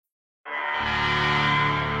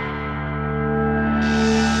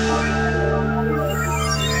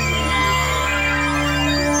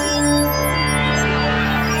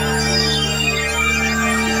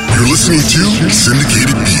listening to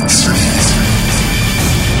Syndicated Beats.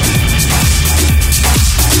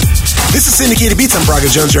 This is Syndicated Beats. I'm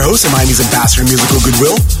Braga Jones, your host and Miami's ambassador to musical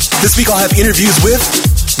goodwill. This week I'll have interviews with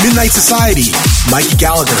Midnight Society, Mikey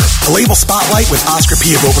Gallagher, a label spotlight with Oscar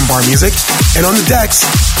P. of Open Bar Music, and on the decks,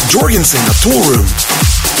 Jorgensen of Tool Room.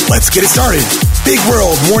 Let's get it started. Big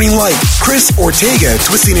World, Morning Light, Chris Ortega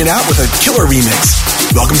twisting it out with a killer remix.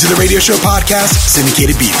 Welcome to the radio show podcast,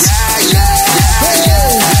 Syndicated Beats.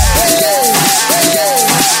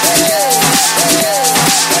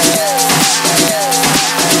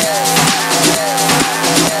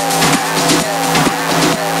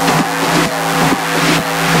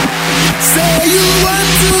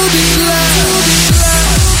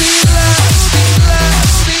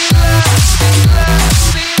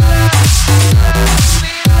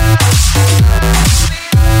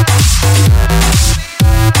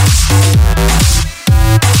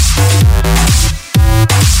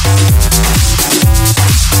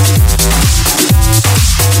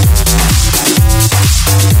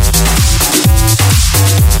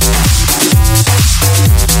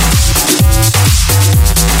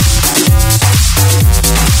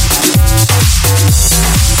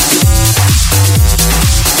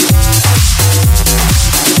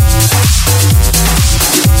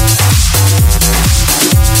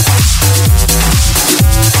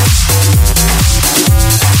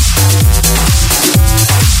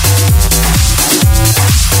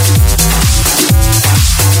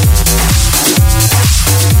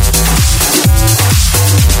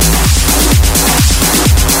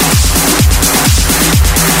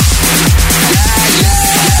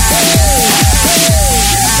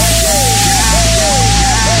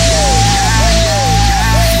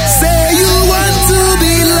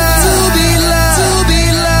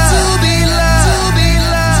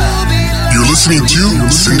 Listening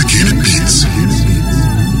to Syndicated Beats.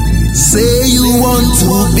 Say you want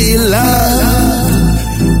to be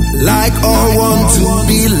loved, like I want to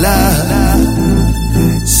be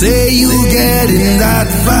loved. Say you getting that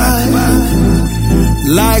vibe,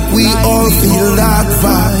 like we all feel that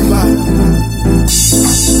vibe.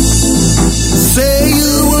 Say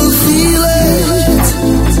you will feel it,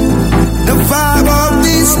 the vibe of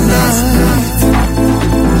this night.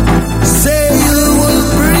 Say you will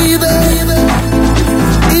breathe it.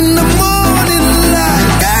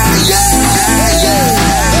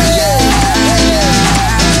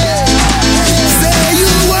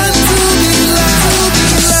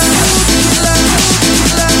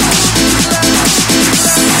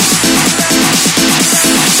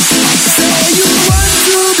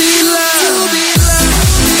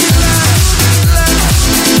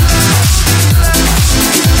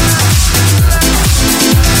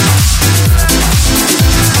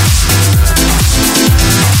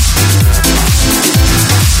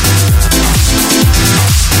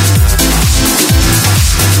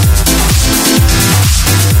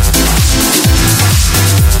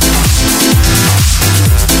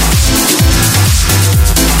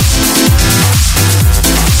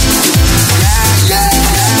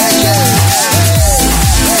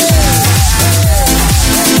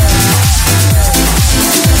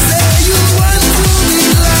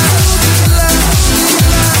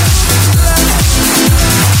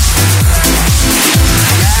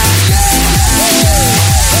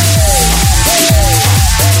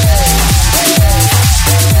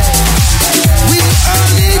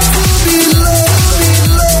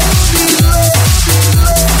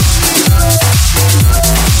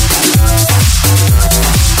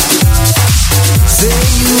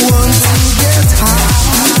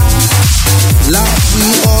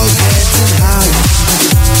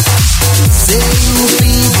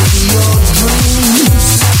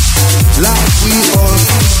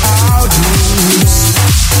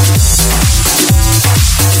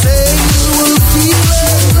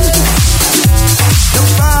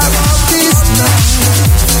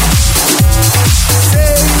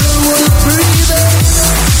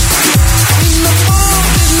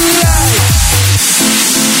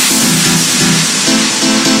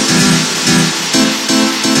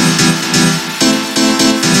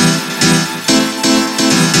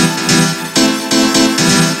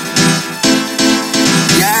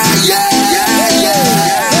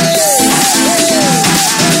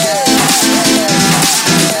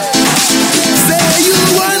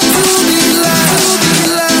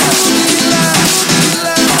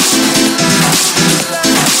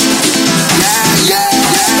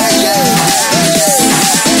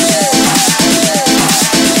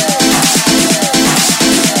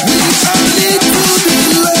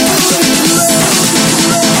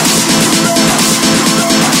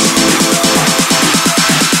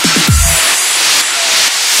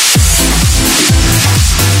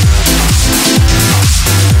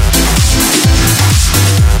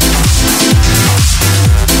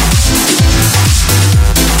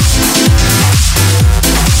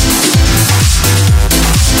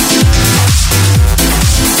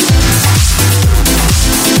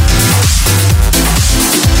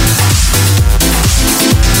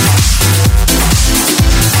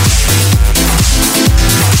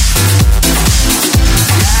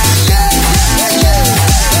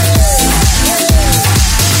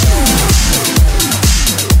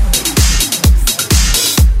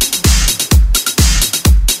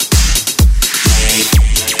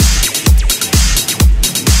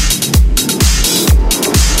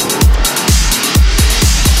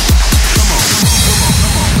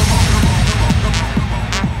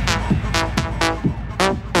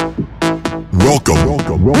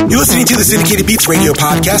 You're listening to the Syndicated Beats Radio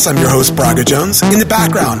Podcast. I'm your host, Braga Jones. In the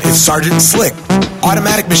background, it's Sergeant Slick,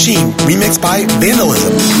 Automatic Machine, remixed by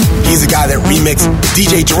Vandalism. He's the guy that remixed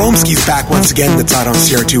DJ Jeromski's Back Once Again that's out on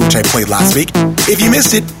CR2, which I played last week. If you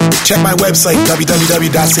missed it, check my website,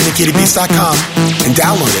 www.syndicatedbeats.com, and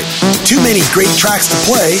download it. Too many great tracks to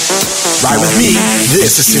play. Ride with me.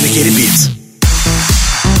 This is Syndicated Beats.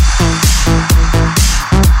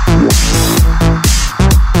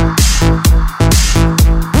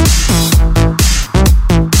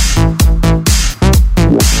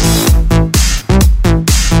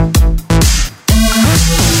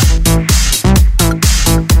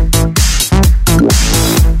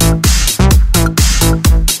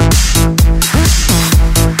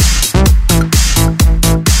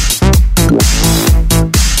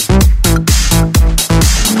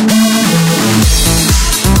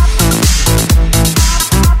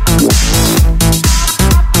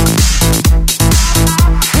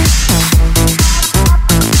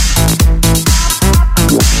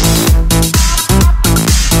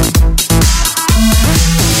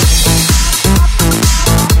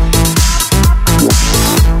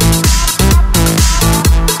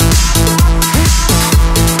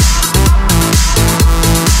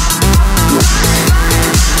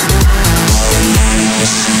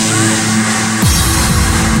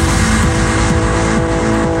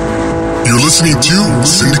 Listening to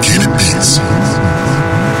Syndicated Beats.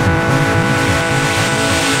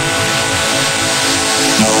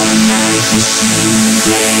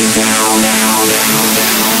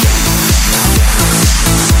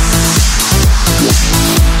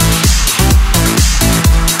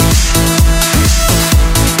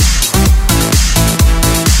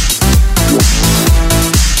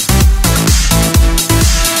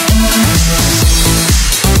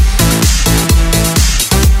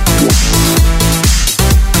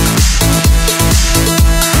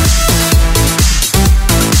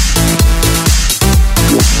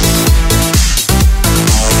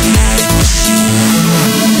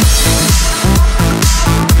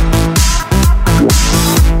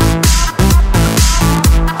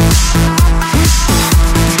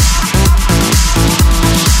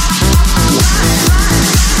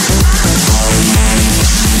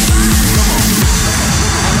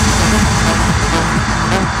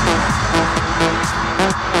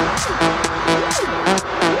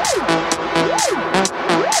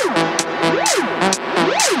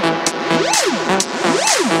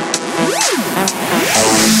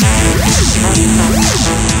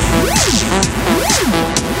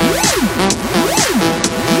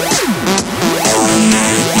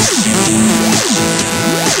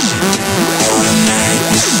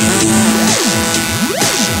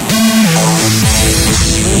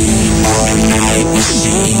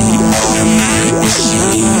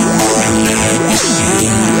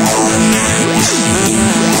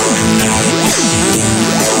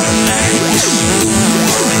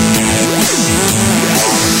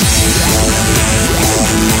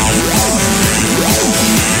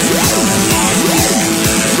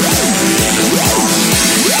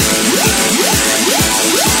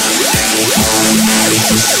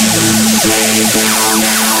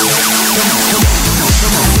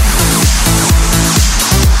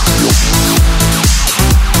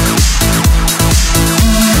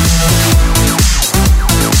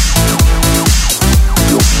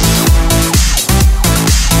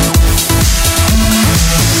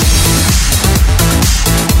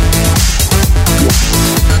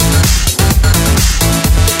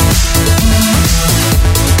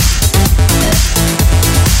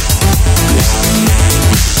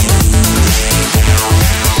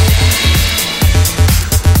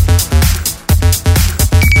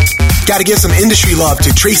 Gotta give some industry love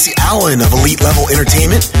to Tracy Allen of Elite Level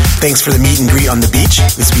Entertainment. Thanks for the meet and greet on the beach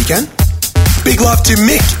this weekend. Big love to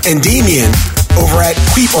Mick and Damien over at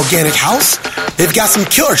Queep Organic House. They've got some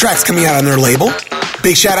killer tracks coming out on their label.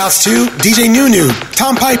 Big shout outs to DJ Nunu,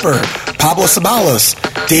 Tom Piper, Pablo Sabalos,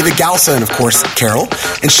 David Galsa, and of course Carol,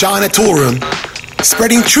 and Sean at Tool Room.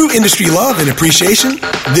 Spreading true industry love and appreciation,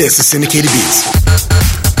 this is Syndicated Beats.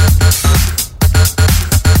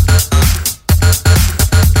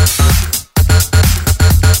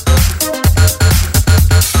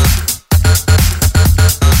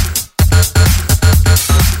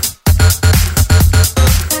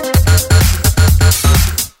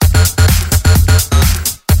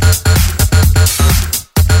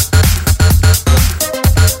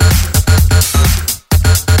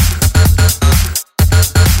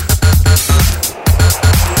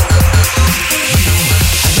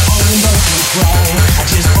 I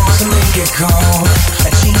just want to make a call. I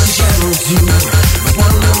change the channel too. the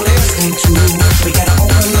one I'm listening to. We gotta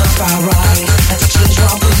open up our eyes, have to change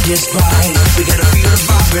what we despise. We gotta feel the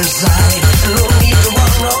vibe inside, and no need to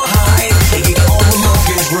run or hide. They get all remote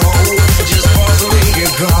control, just pause and make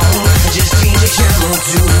it go. Just change the channel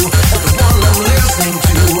to the one I'm listening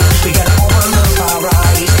to. We gotta open up our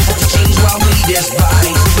eyes, have to change what we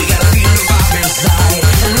despise. We gotta feel the vibe inside,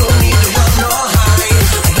 and no need to run or hide.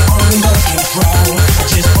 I got all remote control, I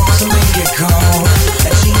just pause and make it go. I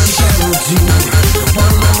change the channel to the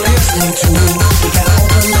one I'm listening to. We gotta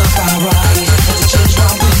open up our eyes, have to change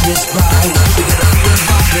what we despise. We gotta feel the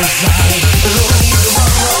vibe inside, and no need to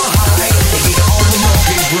run or hide. I got all remote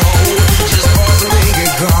control, just pause and make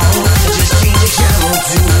it go. Just change the channel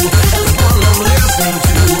to the one I'm listening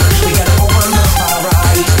to. We gotta open up our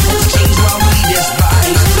eyes, have to change what we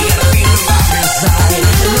despise. We gotta feel the vibe inside,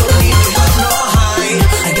 and no need to run or hide.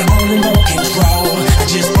 I got all remote control, I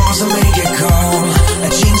just pause and make it go. I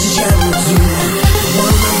change the channel to the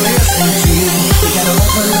one I'm listening to. We gotta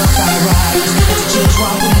open up our eyes, have to change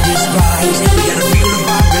what we despise. We gotta feel the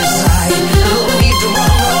vibe inside, and no need to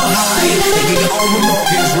run or hide. I got all remote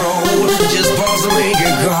control, just pause and make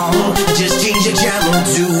it go. Just change the channel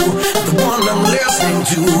to the one I'm listening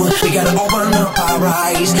to. We gotta open up our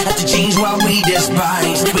eyes, have to change what we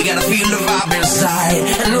despise. We gotta feel the vibe inside,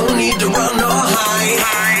 and no need to run or hide.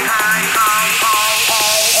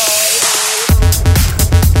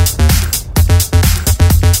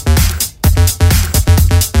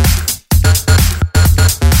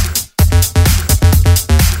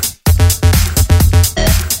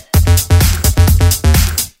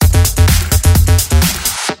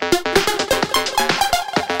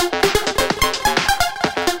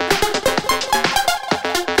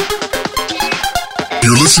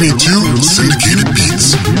 You're listening to Syndicated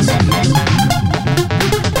Beats.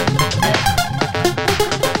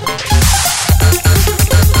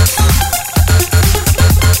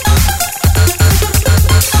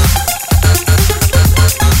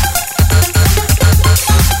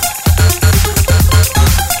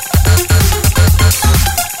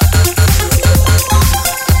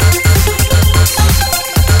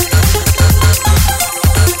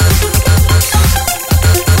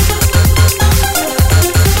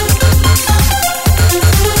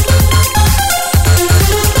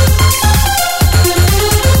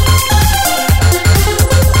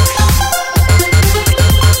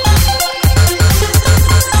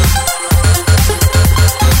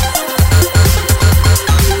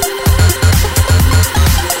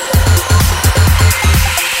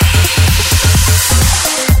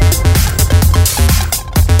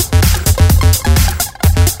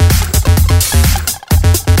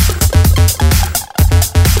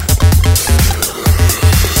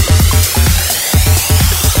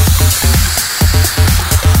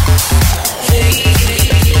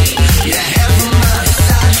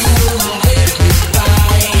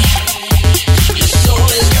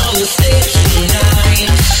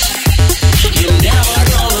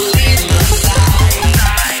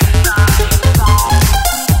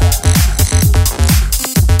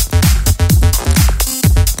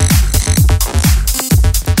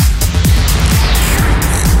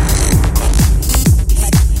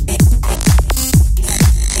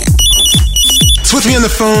 With me on the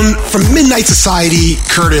phone from Midnight Society,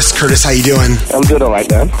 Curtis. Curtis, how you doing? I'm doing all right,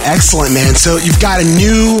 man. Excellent, man. So you've got a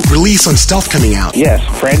new release on Stealth coming out. Yes,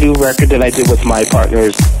 brand new record that I did with my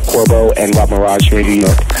partners Corbo and Rob Mirage from New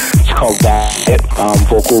York. It's called That.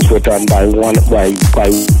 Vocals were done by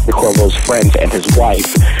Corbo's friends and his wife.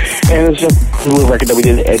 And it's just a little record that we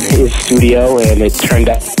did in his studio, and it turned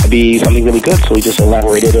out to be something really good, so we just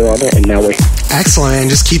elaborated on it, and now we're... Excellent, man.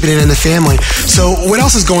 Just keeping it in the family. So what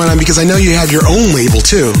else is going on? Because I know you have your own label,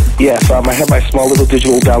 too. Yes, I have my small little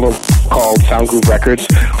digital download called Sound Groove Records.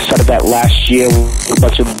 Started that last year with a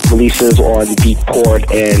bunch of releases on Beatport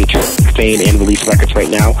and Fane and Release Records right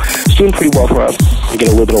now. It's doing pretty well for us. We get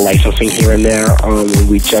a little bit of licensing here and there.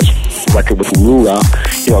 We just record with Lula.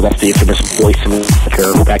 You know, that's the infamous voice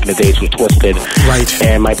maker back in the days from Twisted. Right.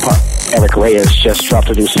 And my partner, Eric Reyes, just dropped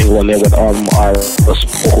a new single in there with our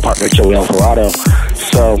vocal partner, Joey Alvarado.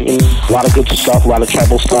 So, a lot of good stuff, a lot of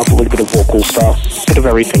tribal stuff, a little bit of vocal stuff, a bit of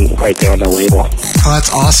everything right there on the label. Oh,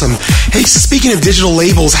 that's awesome. Hey, so speaking of digital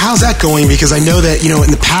labels, how's that going? Because I know that,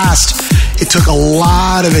 in the past, it took a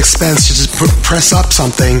lot of expense to just press up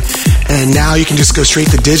something, and now you can just go straight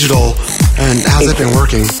to digital. And how's that been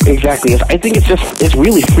working? Exactly. I think it's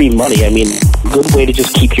really free money. I mean, good way to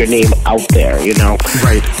just keep your name out there,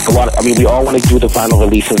 Right. We all want to do the vinyl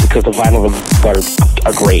releases because the vinyl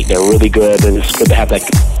are great. They're really good, and it's good to have that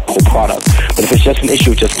whole product. But if it's just an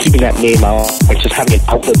issue of just keeping that name out, like just having an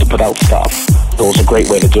outlet to put out stuff, those are a great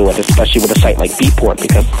way to do it, especially with a site like Beatport,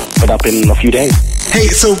 because it's put up in a few days. Hey,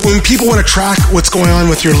 so when people want to track what's going on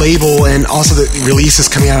with your label and also the releases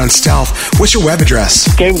coming out on Stealth, what's your web address?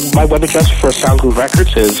 Okay, my web address for Soundgroove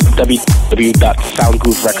Records is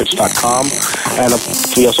www.soundgrooverecords.com, and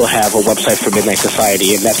we also have a website for Midnight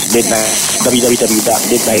Society, and that's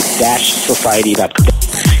www.midnight-society.com.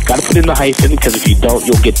 Gotta put in the hyphen, because if you don't,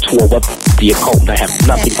 you'll get told what the occult, and I have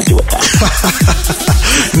nothing to do with that.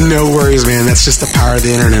 No worries, man. That's just the power of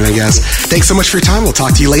the internet, I guess. Thanks so much for your time. We'll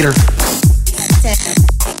talk to you later.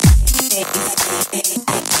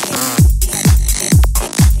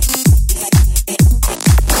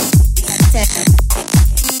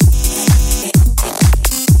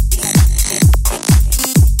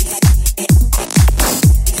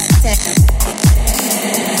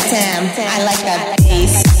 I like that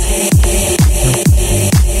bass.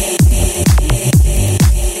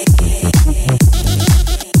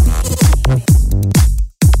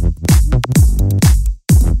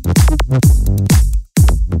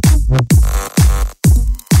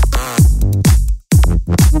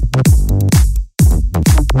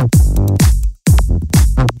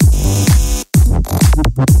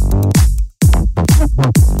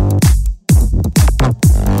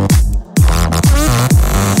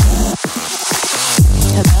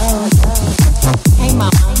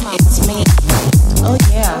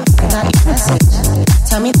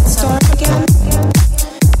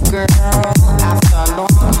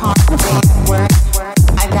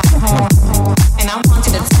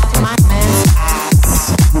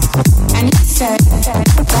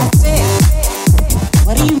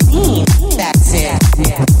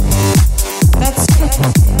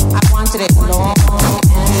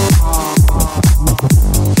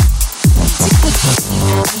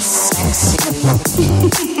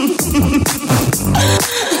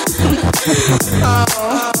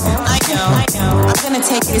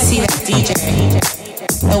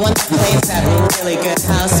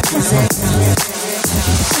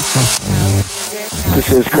 This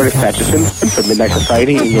is Curtis Patcherson from Midnight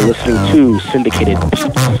Society, and you're listening to Syndicated Beats.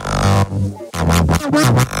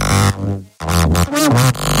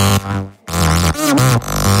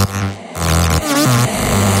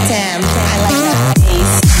 Damn, I like that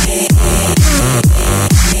bass.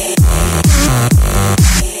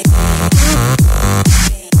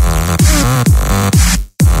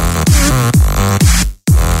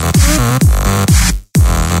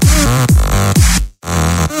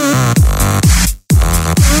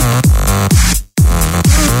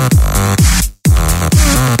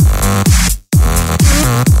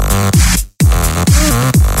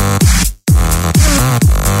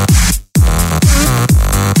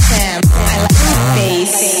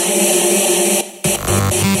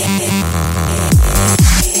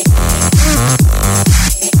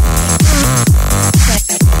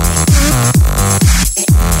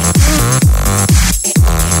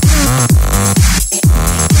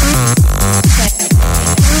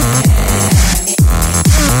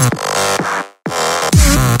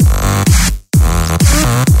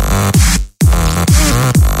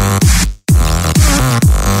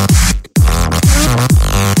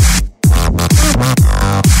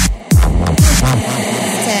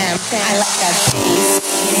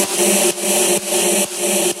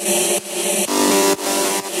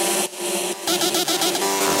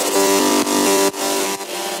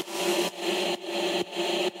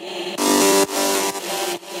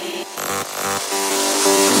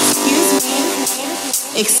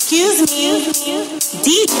 Excuse me,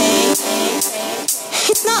 DJ,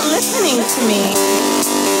 he's not listening to me.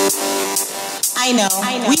 I know,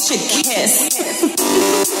 we should kiss.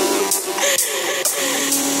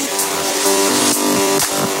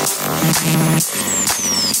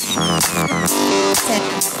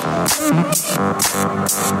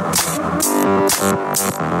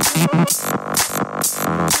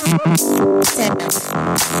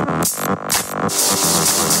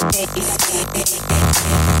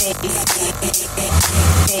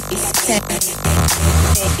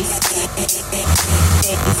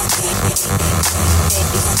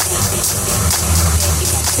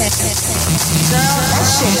 Girl, that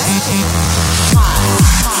shit is hot.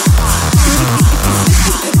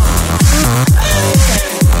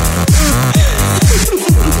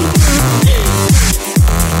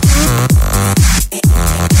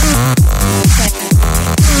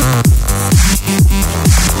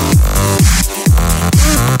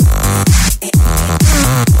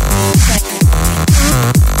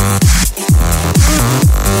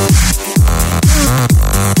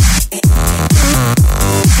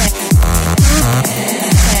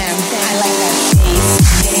 I like that.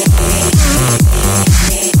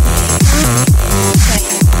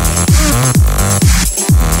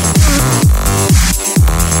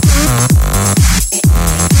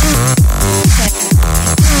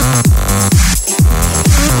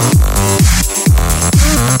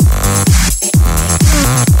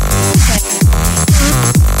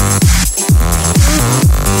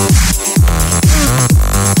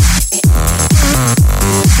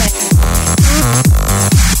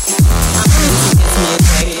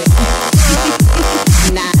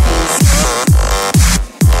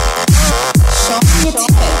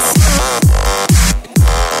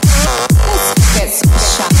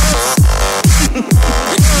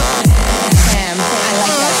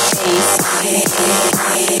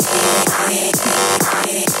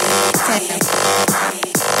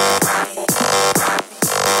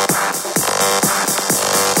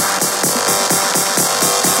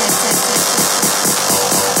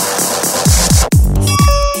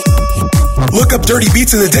 Look up Dirty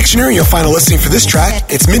Beats in the dictionary and you'll find a listing for this track.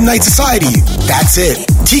 It's Midnight Society. That's it.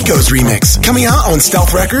 Tico's remix. Coming out on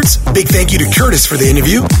Stealth Records. Big thank you to Curtis for the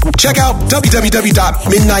interview. Check out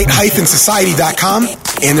www.midnight-society.com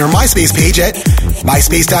and their MySpace page at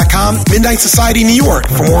myspace.com Midnight Society New York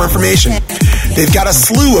for more information. They've got a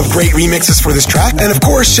slew of great remixes for this track. And of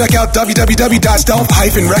course, check out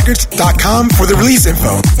www.stealth-records.com for the release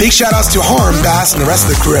info. Big shout outs to Harm, Bass, and the rest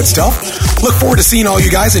of the crew at Stealth. Look forward to seeing all you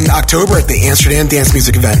guys in October at the Amsterdam Dance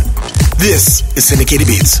Music Event. This is Syndicated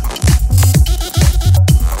Beats.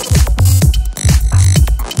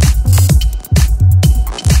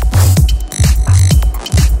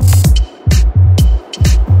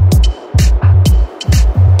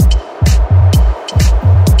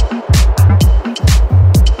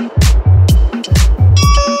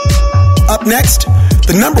 Up next,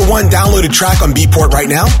 the number one downloaded track on Beatport right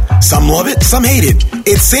now. Some love it, some hate it.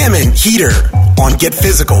 It's Salmon Heater on Get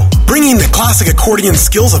Physical, bringing the classic accordion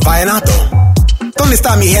skills of vallenato. ¿Dónde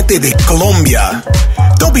está mi gente de Colombia?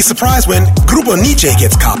 Don't be surprised when Grupo Nietzsche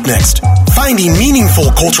gets copped next. Finding meaningful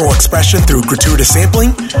cultural expression through gratuitous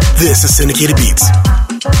sampling, this is Syndicated Beats.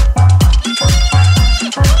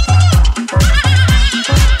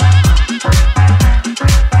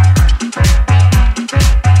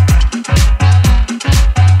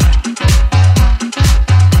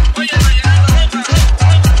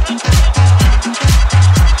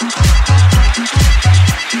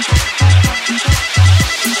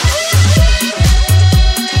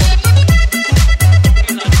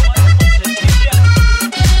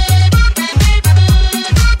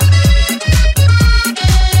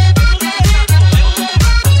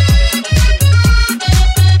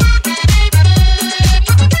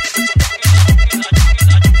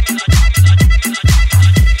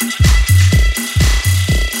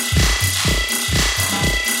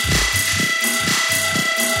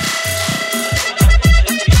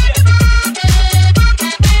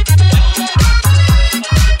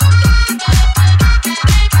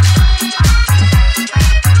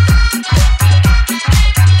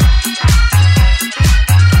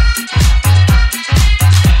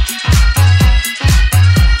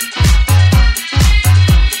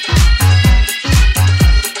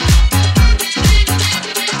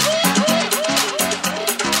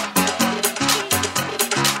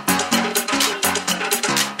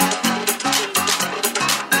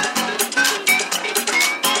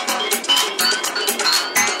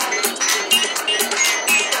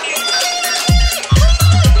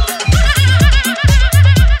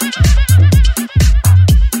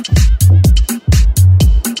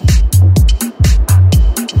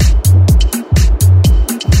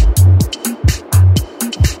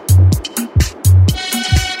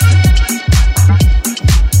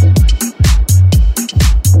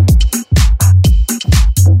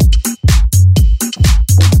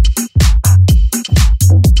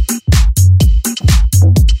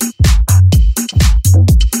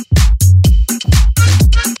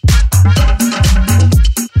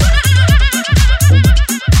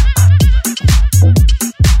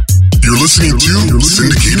 listening to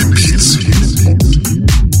Syndicated Beats.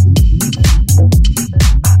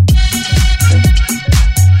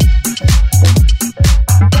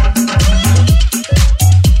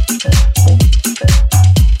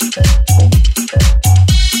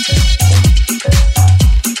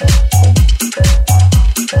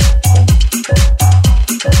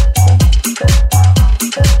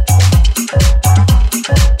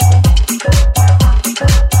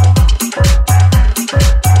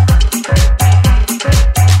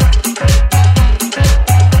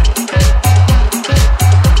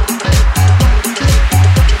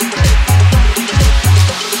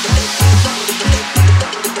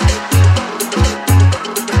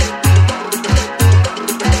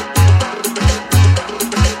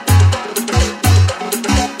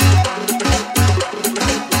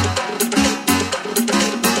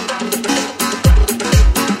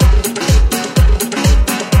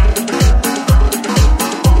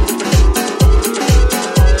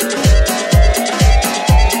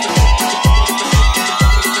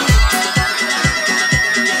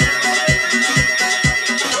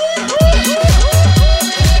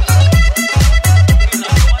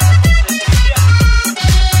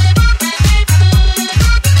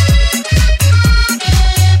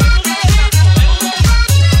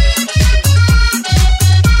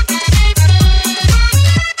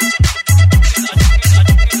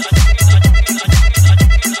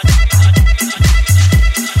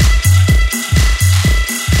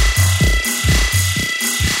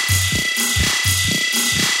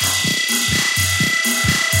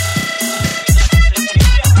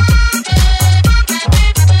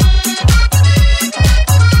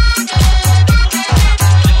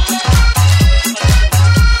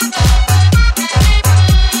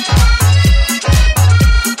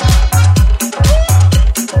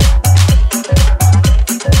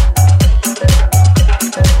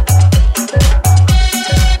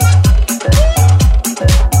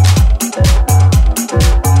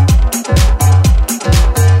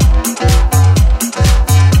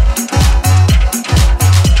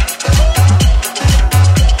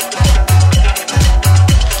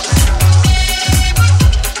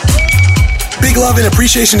 love and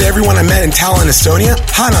appreciation to everyone I met in Tallinn, Estonia,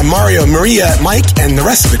 Hannah, Mario, Maria, Mike, and the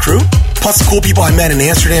rest of the crew. Plus the cool people I met in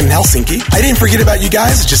Amsterdam and Helsinki. I didn't forget about you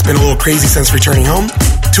guys. It's just been a little crazy since returning home.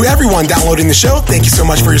 To everyone downloading the show, thank you so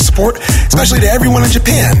much for your support, especially to everyone in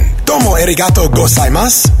Japan. Domo arigato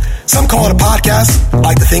gozaimasu. Some call it a podcast. I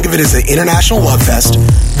like to think of it as an international love fest.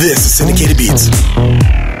 This is Syndicated Beats.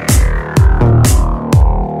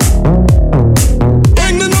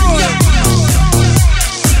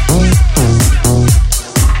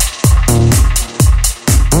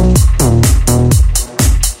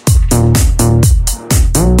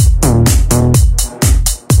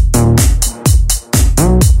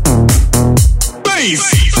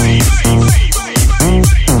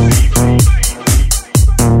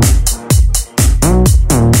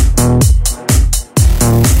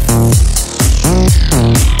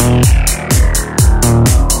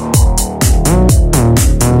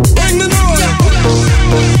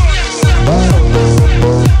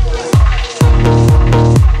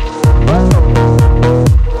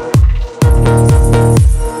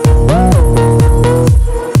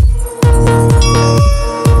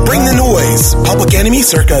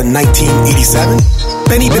 Circa 1987,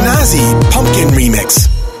 Benny Benassi, Pumpkin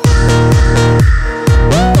Remix.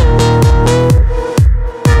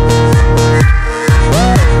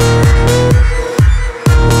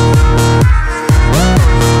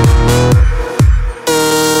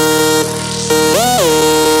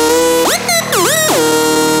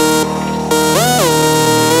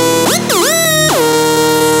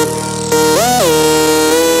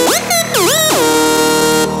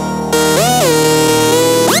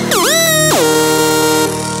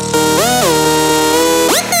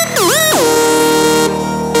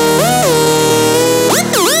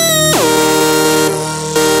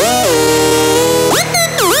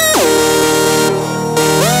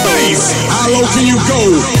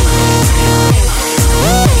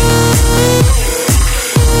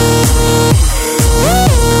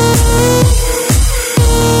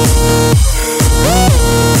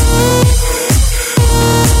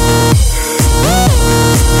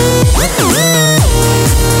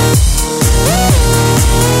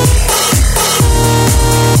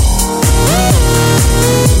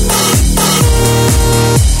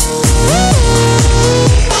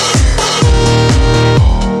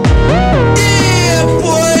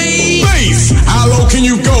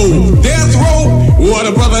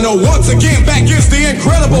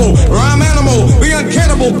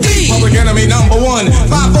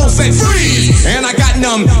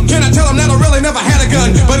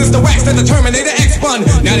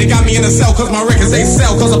 Cause my records they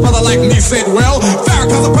sell, cause a brother like me said, well,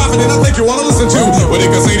 Farrakhan's a prophet and I think you wanna listen to what they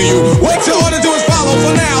can say to you. What you ought to do is follow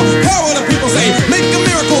for now. How will the people say, make a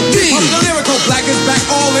miracle, pump the lyrical, black is back,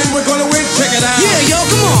 all in, we're gonna win, check it out. Yeah, yo,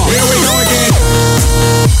 come on. Here we go again.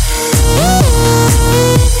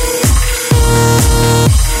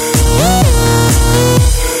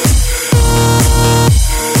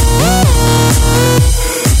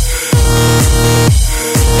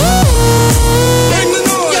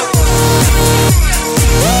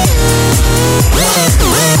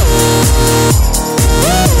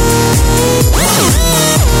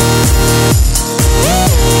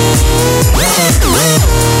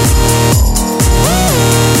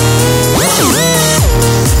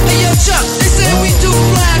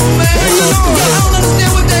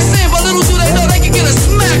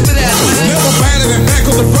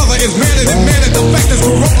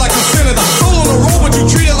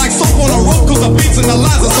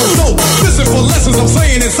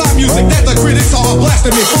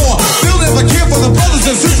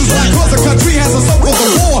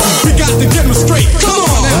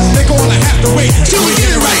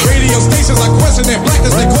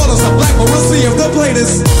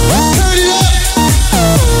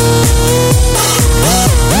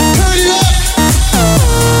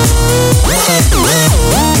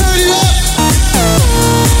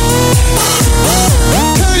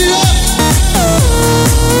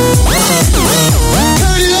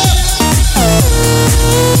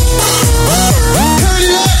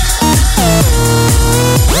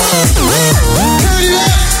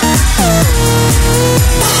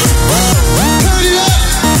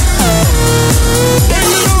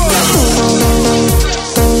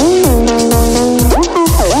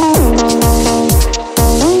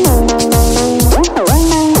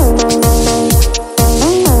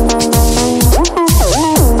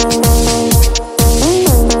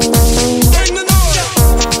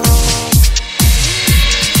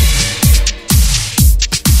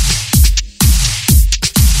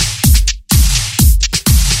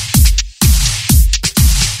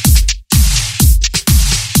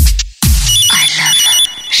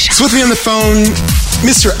 So with me on the phone,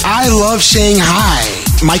 Mr. I Love Shanghai,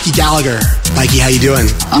 Mikey Gallagher. Mikey, how you doing?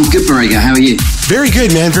 I'm good, Borrega. How are you? Very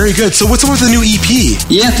good, man. Very good. So what's up with the new EP?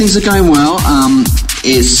 Yeah, things are going well.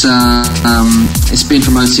 It's been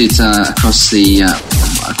promoted across the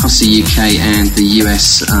UK and the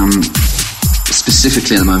US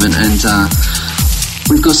specifically at the moment, and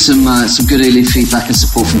we've got some good early feedback and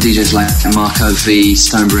support from DJs like Marco V,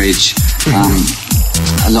 Stonebridge,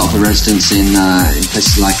 a lot of the residents in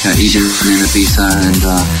places like Eden and Ibiza, and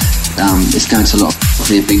it's going to a lot of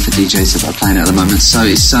the Ibiza DJs that are playing it at the moment. So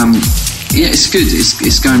it's it's good.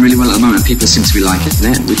 It's going really well at the moment. People seem to be liking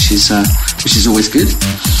it, which is always good.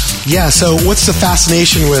 Yeah. So what's the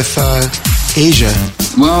fascination with Asia?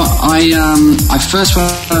 Well, I first went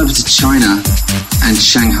over to China and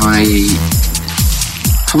Shanghai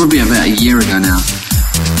probably about a year ago now,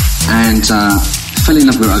 and fell in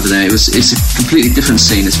love with it over there. It's a completely different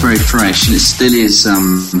scene. It's very fresh, and it still is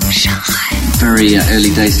very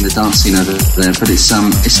early days in the dance scene over there. But it's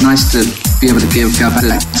nice to be able to go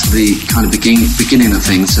back to the kind of beginning of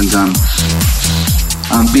things and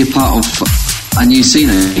be a part of a new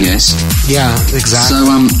scene, I guess. Yeah, exactly.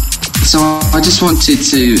 So I just wanted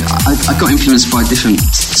to. I got influenced by different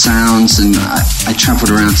sounds, and I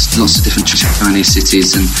travelled around to lots of different Chinese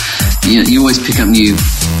cities, and you always pick up new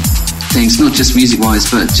things, not just music-wise,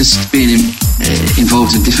 but just being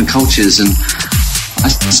involved in different cultures. And I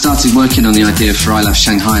started working on the idea for I Love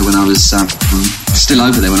Shanghai when I was still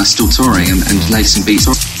over there, when I was still touring, and laid some beats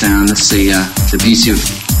down. Let's see the beauty of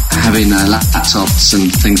having laptops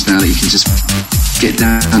and things now that you can just get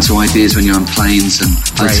down to ideas when you're on planes and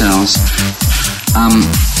hotels.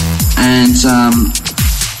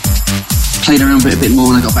 Played around with it a bit more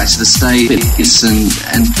when I got back to the States, and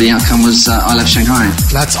the outcome was I Love Shanghai.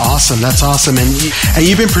 That's awesome. That's awesome. And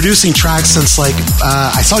you've been producing tracks since I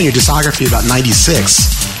saw in your discography about '96.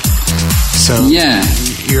 So yeah,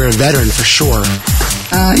 you're a veteran for sure.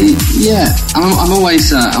 Yeah, I'm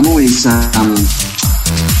always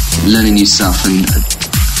learning new stuff and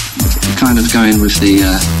kind of going with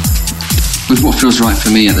with what feels right for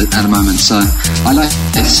me at the moment. So I like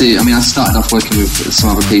to. I mean, I started off working with some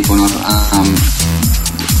other people, and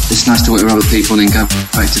it's nice to work with other people and then go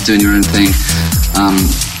back to doing your own thing.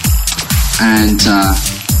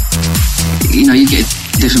 You get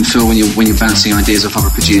a different feel when you're bouncing ideas off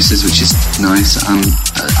other producers, which is nice.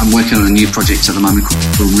 I'm working on a new project at the moment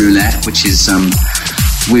called Roulette, which is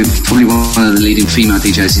with probably one of the leading female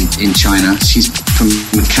DJs in China. She's from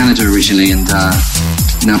Canada originally and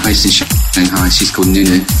now based in Shanghai. She's called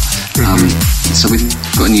Nunu. So we've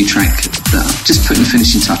got a new track that I'm just putting the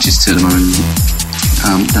finishing touches to at the moment.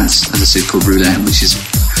 That's, as I said, called Roulette, which is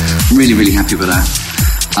really, really happy with that.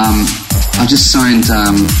 I've just signed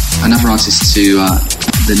another artist to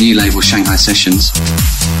the new label Shanghai Sessions.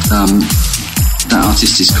 That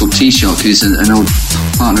artist is called T-Shock, who's an old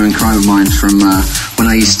partner in crime of mine from when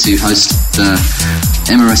I used to host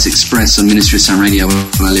MRS Express on Ministry of Sound Radio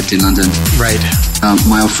when I lived in London. Right.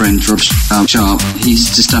 My old friend Rob Sharp, he's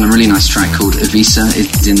just done a really nice track called Ibiza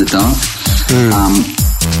Is in the Dark.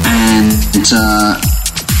 And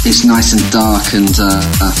it's nice and dark, and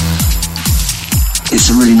it's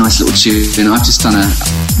a really nice little tune. I've just done a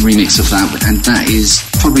remix of that, and that is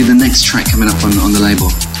probably the next track coming up on the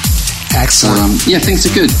label. Excellent. So, things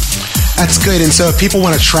are good. That's good. And so if people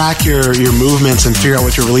want to track your movements and figure out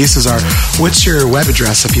what your releases are, what's your web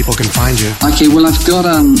address so people can find you? Okay, well, I've got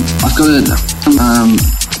a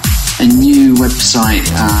new website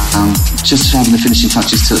just having the finishing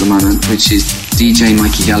touches to at the moment, which is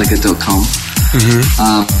djmikeygallagher.com.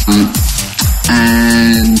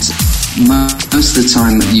 And most of the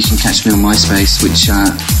time you can catch me on MySpace, which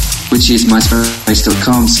is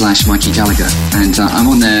myspace.com/MikeyGallagher, and I'm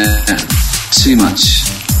on there too much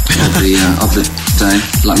of the day,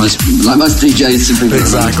 like most DJs simply.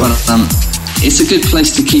 Exactly. But it's a good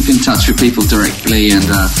place to keep in touch with people directly, and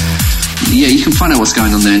you can find out what's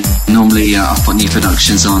going on there. Normally, I've got new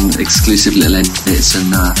productions on, exclusive little edits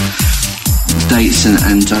and dates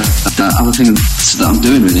and other things that I'm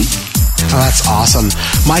doing, really. Oh, that's awesome.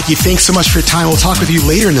 Mikey, thanks so much for your time. We'll talk with you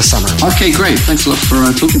later in the summer. Okay, great. Thanks a lot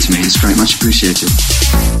for talking to me. It's great. Much appreciated.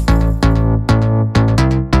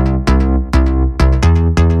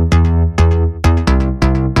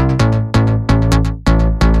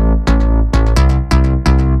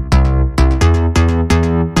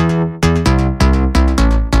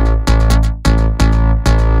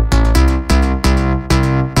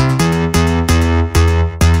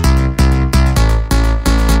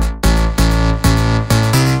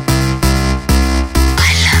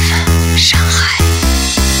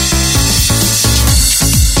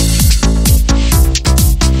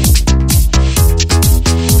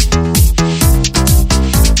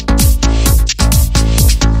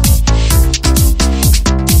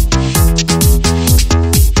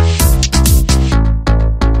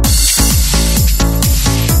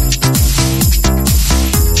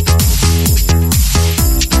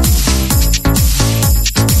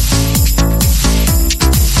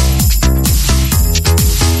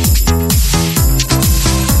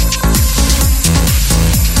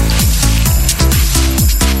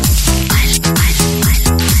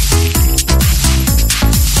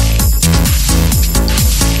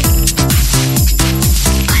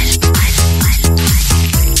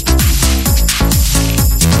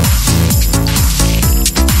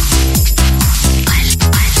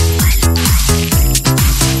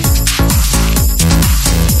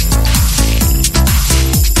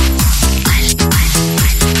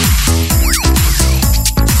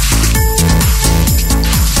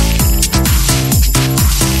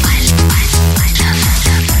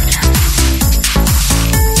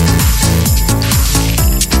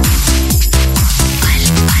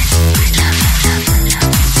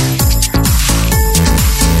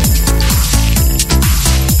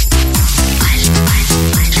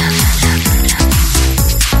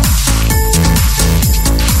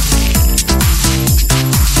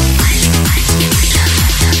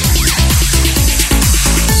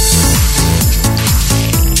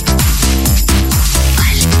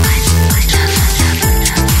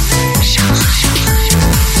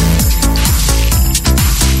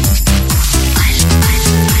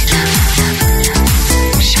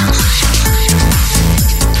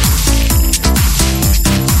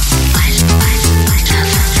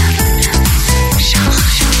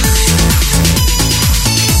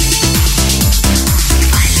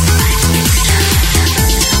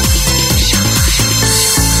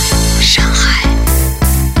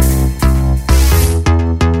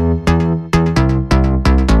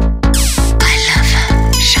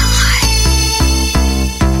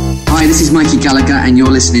 Gallagher, and you're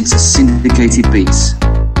listening to Syndicated Beats.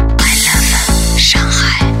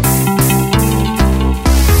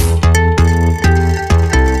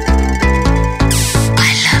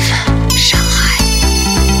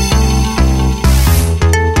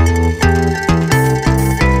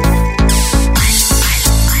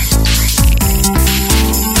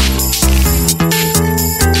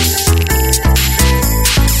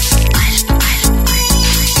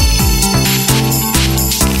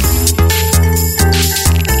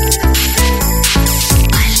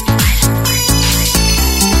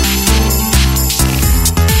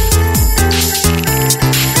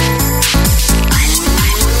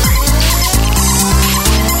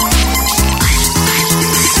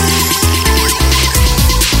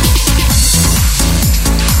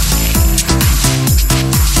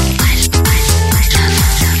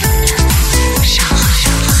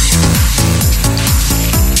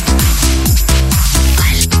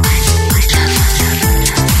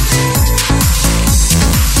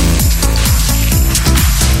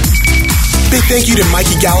 Thank you to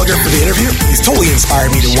Mikey Gallagher for the interview. He's totally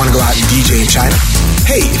inspired me to want to go out and DJ in China.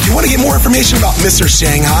 Hey, if you want to get more information about Mr.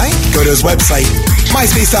 Shanghai, go to his website,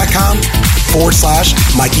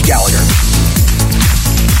 myspace.com/Mikey Gallagher.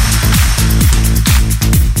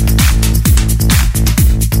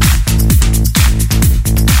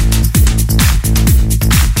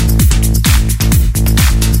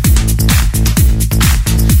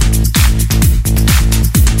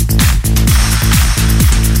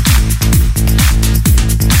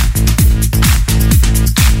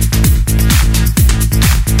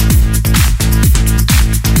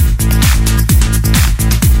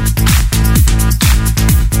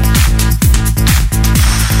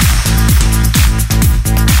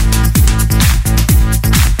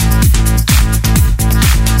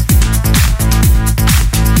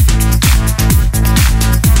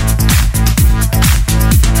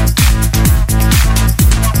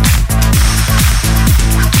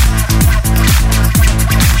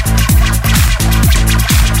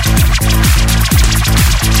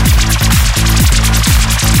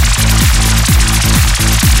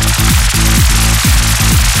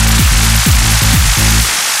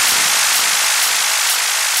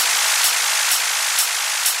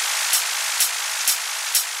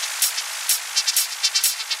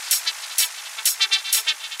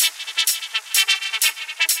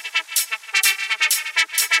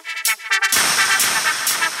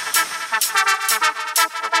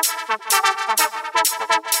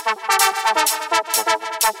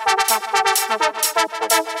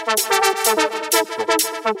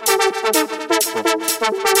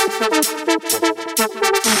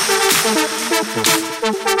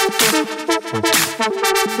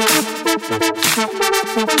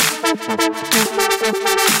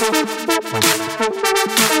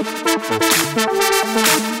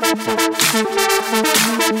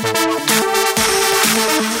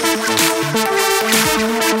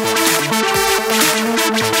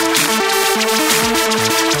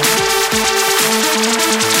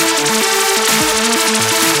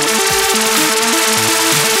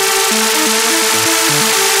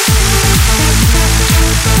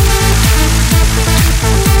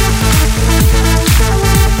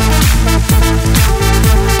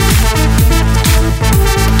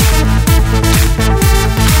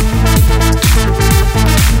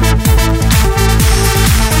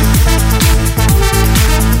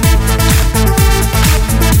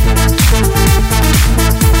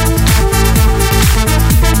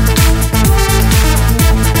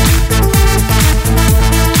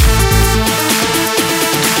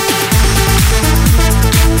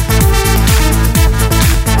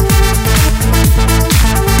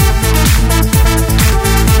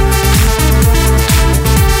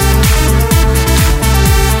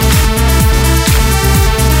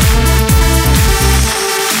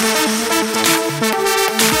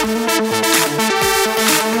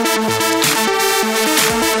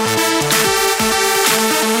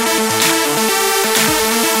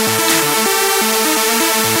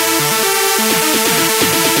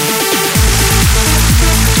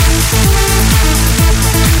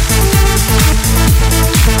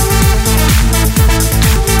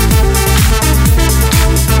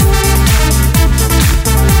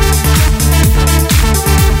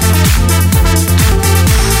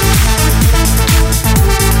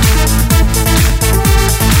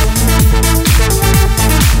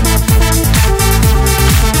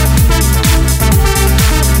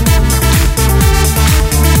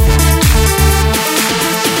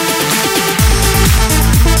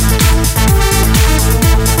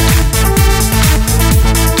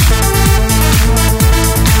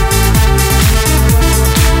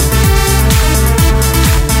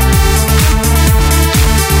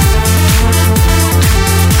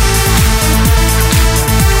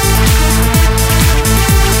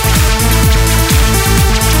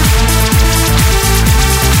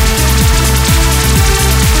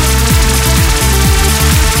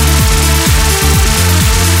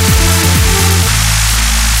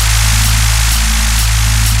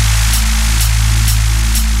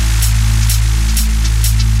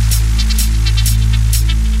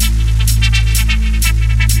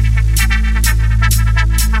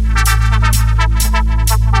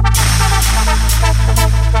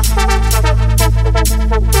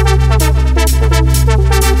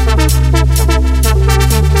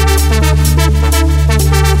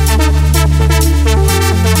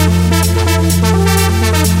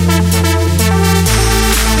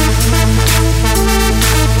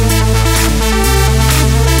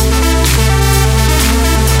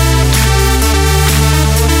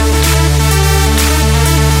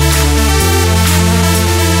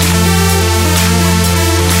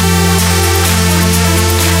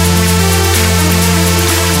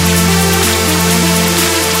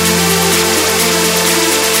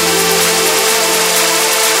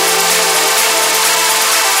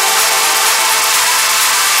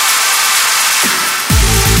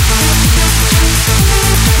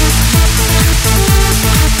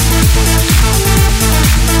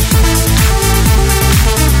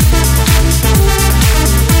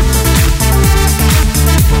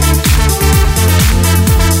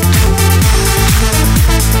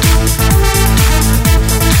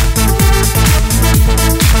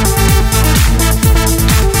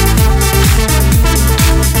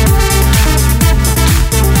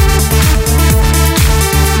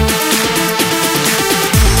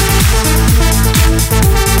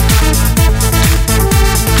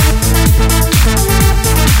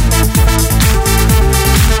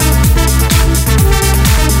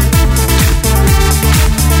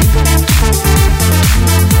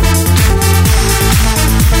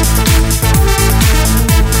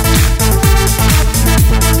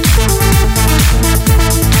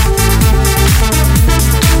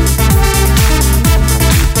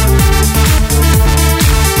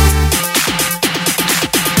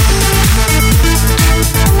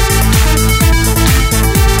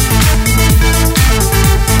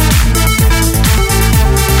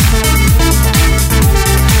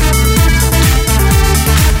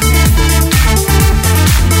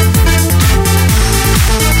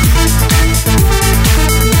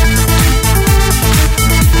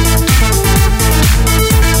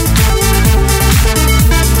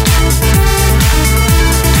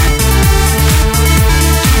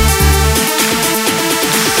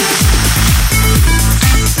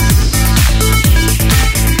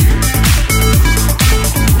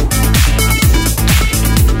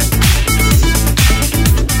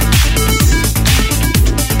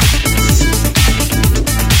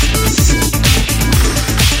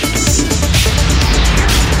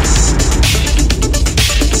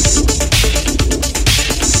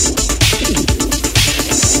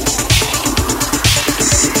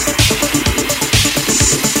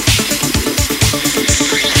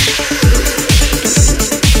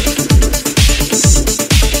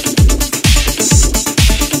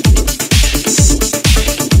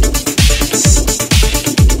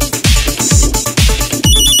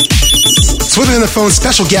 with me on the phone,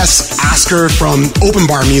 special guest Oscar from Open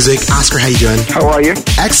Bar Music. Oscar, how you doing? How are you?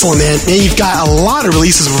 Excellent, man. Man, you've got a lot of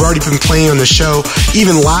releases we've already been playing on the show.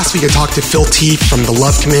 Even last week I talked to Phil T from the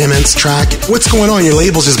Love Commandments track. What's going on? Your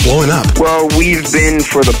label's just blowing up. Well, we've been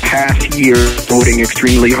for the past year voting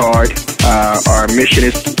extremely hard. Our mission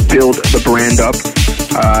is to build the brand up.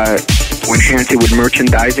 We enhance it with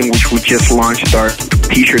merchandising, which we just launched our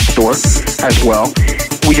t-shirt store as well.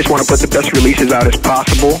 We just want to put the best releases out as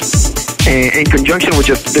possible. And in conjunction with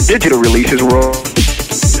just the digital releases, we're all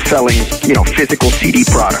selling, physical CD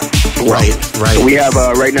products. Right. So we have,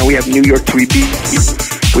 right now we have New York 3B,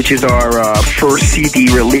 which is our first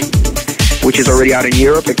CD release, which is already out in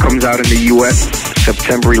Europe. It comes out in the U.S.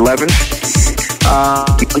 September 11th.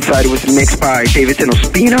 One side it was mixed by David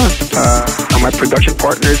Ospina, my production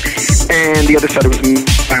partners, and the other side it was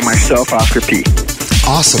mixed by myself, Oscar P.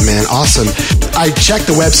 Awesome, man. Awesome. I checked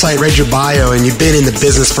the website, read your bio, and you've been in the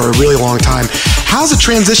business for a really long time. How's the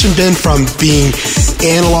transition been from being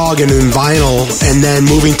analog and in vinyl and then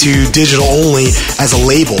moving to digital only as a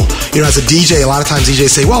label? As a DJ, a lot of times DJs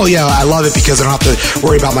say, well, yeah, I love it because I don't have to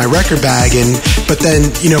worry about my record bag. But then,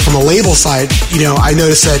 from a label side, I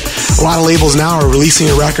noticed that a lot of labels now are releasing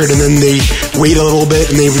a record and then they wait a little bit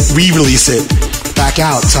and they re-release it back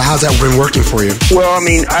out. So how's that been working for you? Well,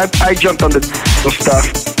 I jumped on the stuff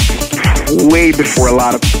way before a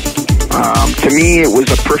lot of to me it was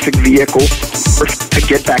a perfect vehicle to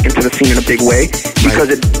get back into the scene in a big way because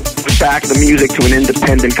it back the music to an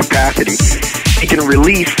independent capacity. You can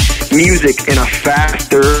release music in a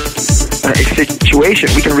faster situation.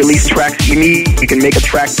 We can release tracks immediately. You can make a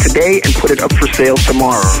track today and put it up for sale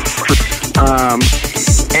tomorrow.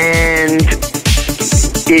 And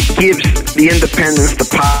it gives the independents the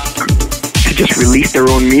power to just release their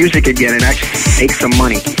own music again and actually make some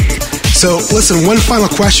money. So, listen, one final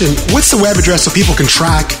question. What's the web address so people can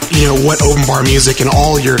track, what Open Bar Music and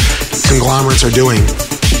all your conglomerates are doing?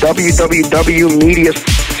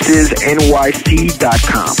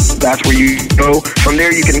 www.mediasysnyc.com. That's where you go. From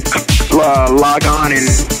there, you can log on in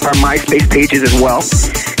our MySpace pages as well.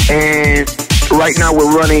 And right now,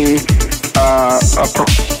 we're running a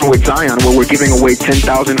program with Zion where we're giving away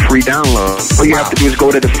 10,000 free downloads. All you have to do is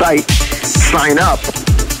go to the site, sign up,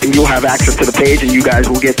 and you'll have access to the page, and you guys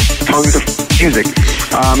will get tons of music.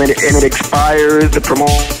 And it expires, the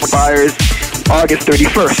promotion expires August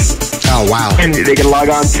 31st. Oh, wow. And they can log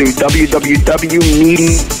on to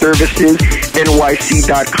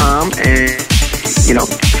www.mediaservicesnyc.com and,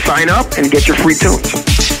 sign up and get your free tunes.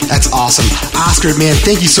 That's awesome. Oscar, man,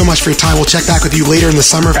 thank you so much for your time. We'll check back with you later in the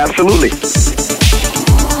summer. Absolutely.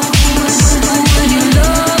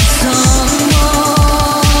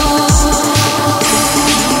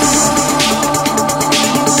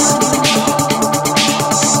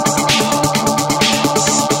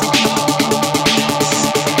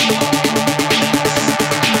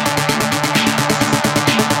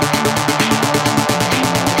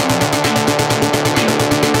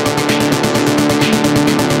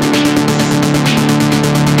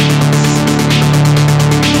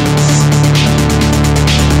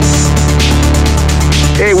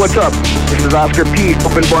 Hey, what's up? This is Oscar P,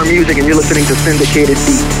 Open Bar Music, and you're listening to Syndicated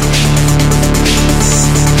Beats.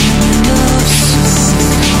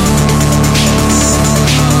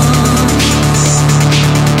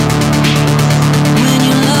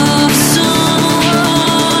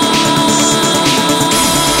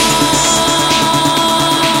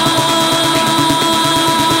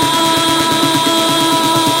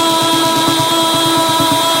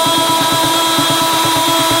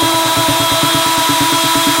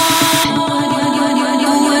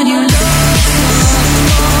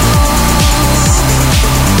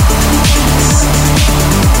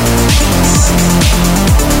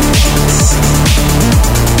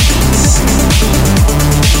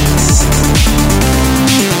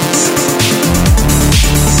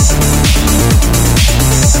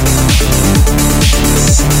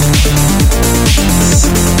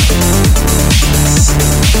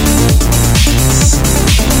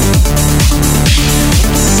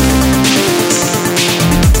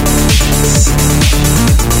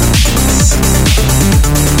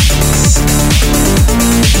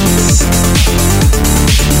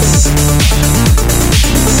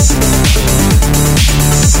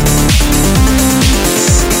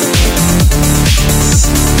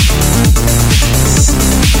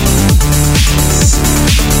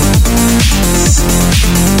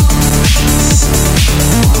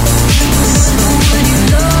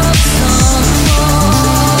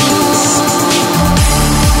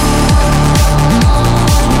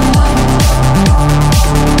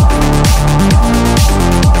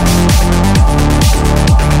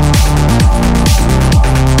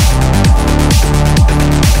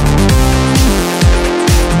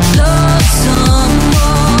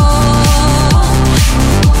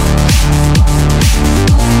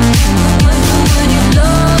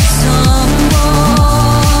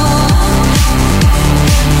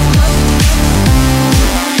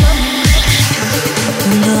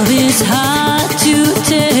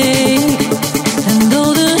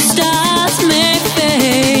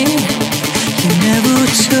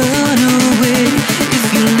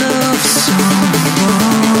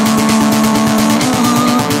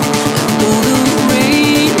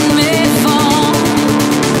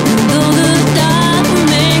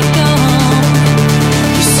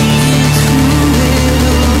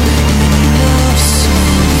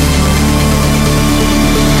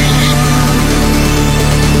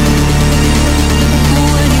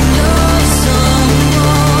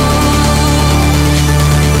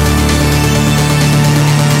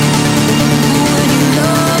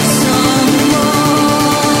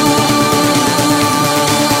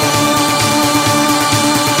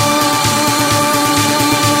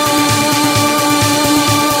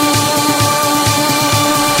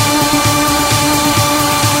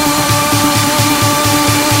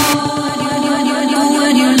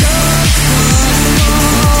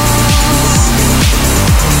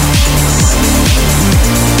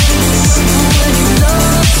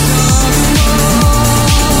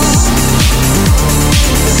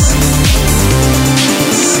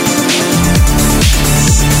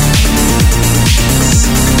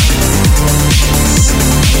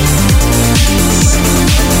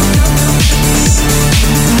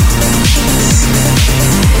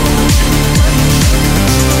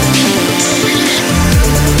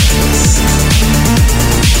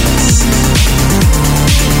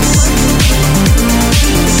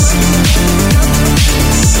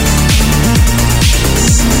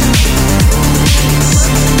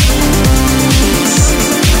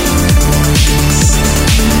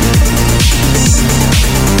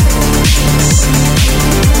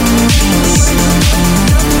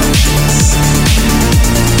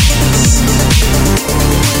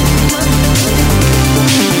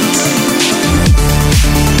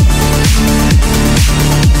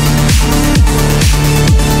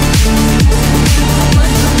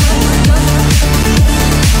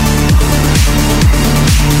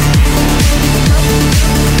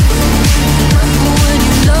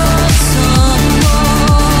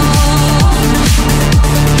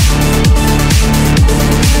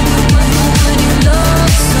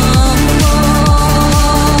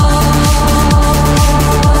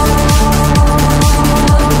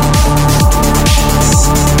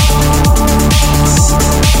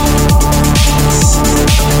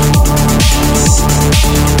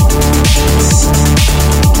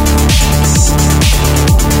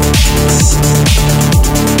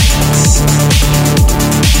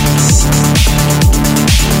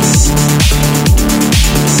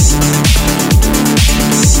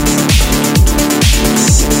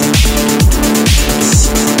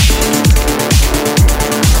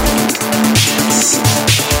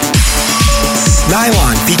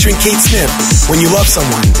 featuring Kate Smith, When You Love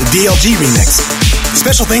Someone, the DLG remix.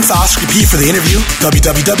 Special thanks to Oscar P for the interview,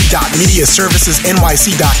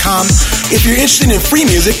 www.mediaservicesnyc.com. If you're interested in free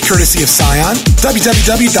music, courtesy of Scion,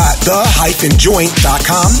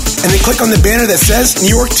 www.the-joint.com, and then click on the banner that says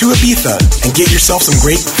New York to Ibiza and get yourself some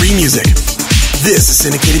great free music. This is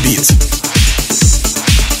Syndicated Beats.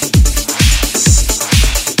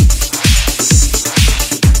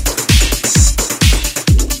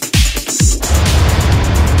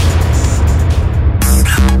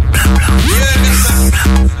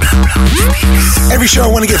 Every show I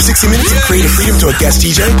want to give 60 minutes of creative freedom to a guest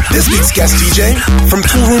DJ. This week's guest DJ from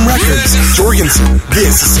Tool Room Records, Jorgensen.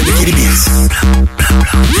 This is Syndicated Beats.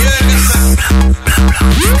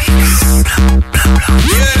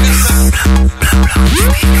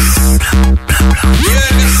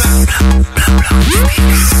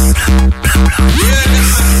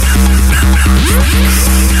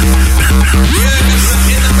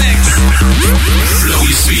 Blow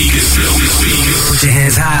your speakers, blow your speakers. Put your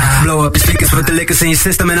hands high, blow up your speakers, put the liquors in your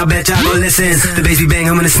system, and I bet y'all gon' listen. The bass be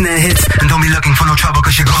banging when the snare hits, and don't be looking for no trouble,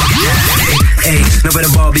 cause you're gon' get that. Hey, know where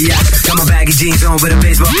the ball be at. Got my baggy jeans on with a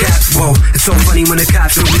baseball cap. Whoa, it's so funny when the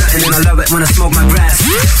cops do nothing, and I love it when I smoke my grass.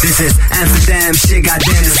 This is Amsterdam, shit,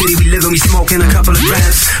 goddamn, the city we live in, we smoking a couple of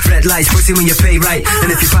grams. Red lights, pussy when you pay right,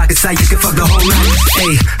 and if your pocket's tight, you can fuck the whole night.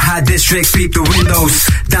 Hey, high district, peep the windows.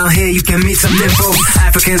 Down here you can meet some nymphos.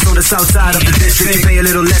 Africans on the south side of the district, you pay a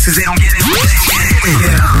little less cause they don't get it.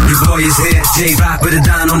 Yeah, your boy is here, J-Rock with a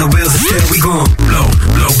dime on the wheels, and still we gon' blow,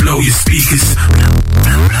 blow, blow your speakers.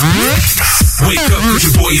 Wake up, cause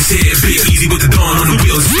your boy is here, Big Easy with the dawn on the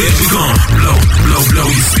wheels, and still we gon' blow, blow, blow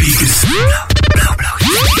your speakers.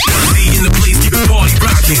 See in the place, keep the party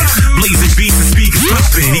rockin', blazing beats and speakers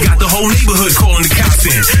poppin'. He got the whole neighborhood calling the cops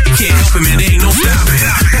in. You can't help it, man, there ain't no stopping.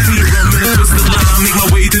 Pass me the rum and I twist the line, make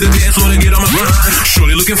my way to the dance floor to get on my grind.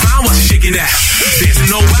 Shorty looking fine while she shaking that,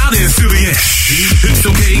 dancing all wild and silly. It's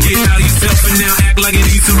okay, get out of yourself and now act like it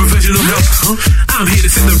needs some professional help. I'm here to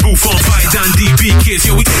set the roof on fire, Don DB kids,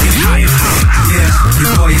 yo, we taking it higher. Yeah,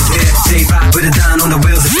 your boy is here, J-Rock with a dime on the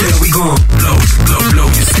wheels, and still we gon' blow, blow, blow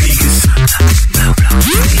your speakers.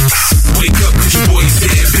 Wake up, cause your boy is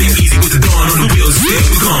here, Big Easy with the dawn on the wheels, and still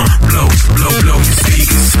we gon' blow, blow, blow your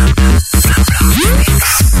speakers.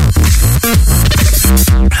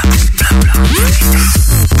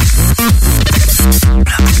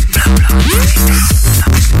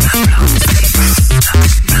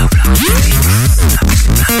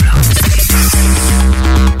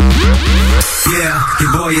 Yeah,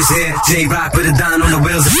 your boy is here, J-Rock with a dime on the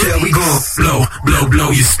wheels, and still we gon' blow, blow,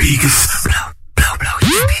 blow your speakers. Blow, blow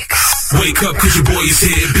your speakers. Wake up, cause your boy is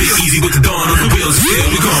here, Big Easy with the dawn on the wheels, and still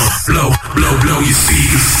we gon' blow, blow, blow your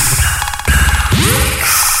speakers.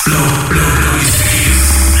 Blow, blow, blow your speakers.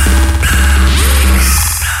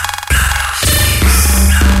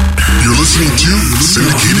 You're listening to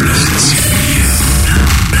Syndicated Beats.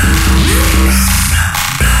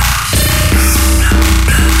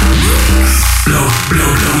 Blow,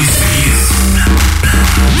 blow, blow your speakers.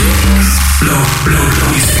 Blow, blow, blow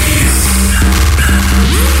your speakers.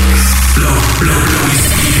 Blow, blow, blow your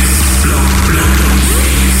speakers. Blow, blow, blow your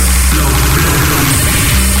speakers. Blow, blow, blow your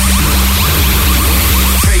speakers.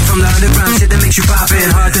 Straight from the underground shit that makes you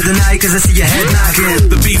poppin'. Hard to deny cause I see your head knocking.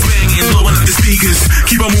 The beat's banging, blowing up the speakers.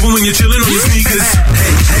 Keep on moving when you're chillin' on your sneakers.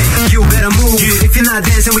 Hey, hey, you better move. If you're not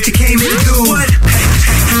dancing, what you came here to do? What? Hey,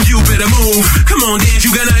 hey, you better move. Come on, dance,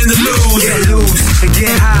 you got nothing to lose. Get loose,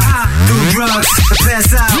 get high, do drugs,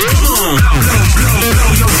 pass out. Come on, blow, blow,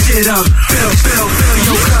 blow your shit up. Fill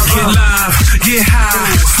your cup up. Get live, get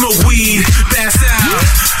high, smoke weed, pass out.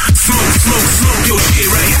 Smoke, smoke, smoke your shit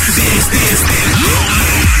right. Dance, dance, dance.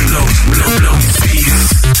 Blow, blow, blow your speakers.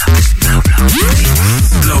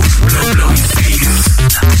 Blow, blow, blow your speakers.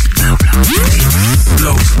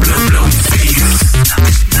 Blow, blow, blow your speakers.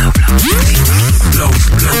 Blow,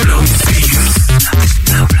 blow, blow your speakers.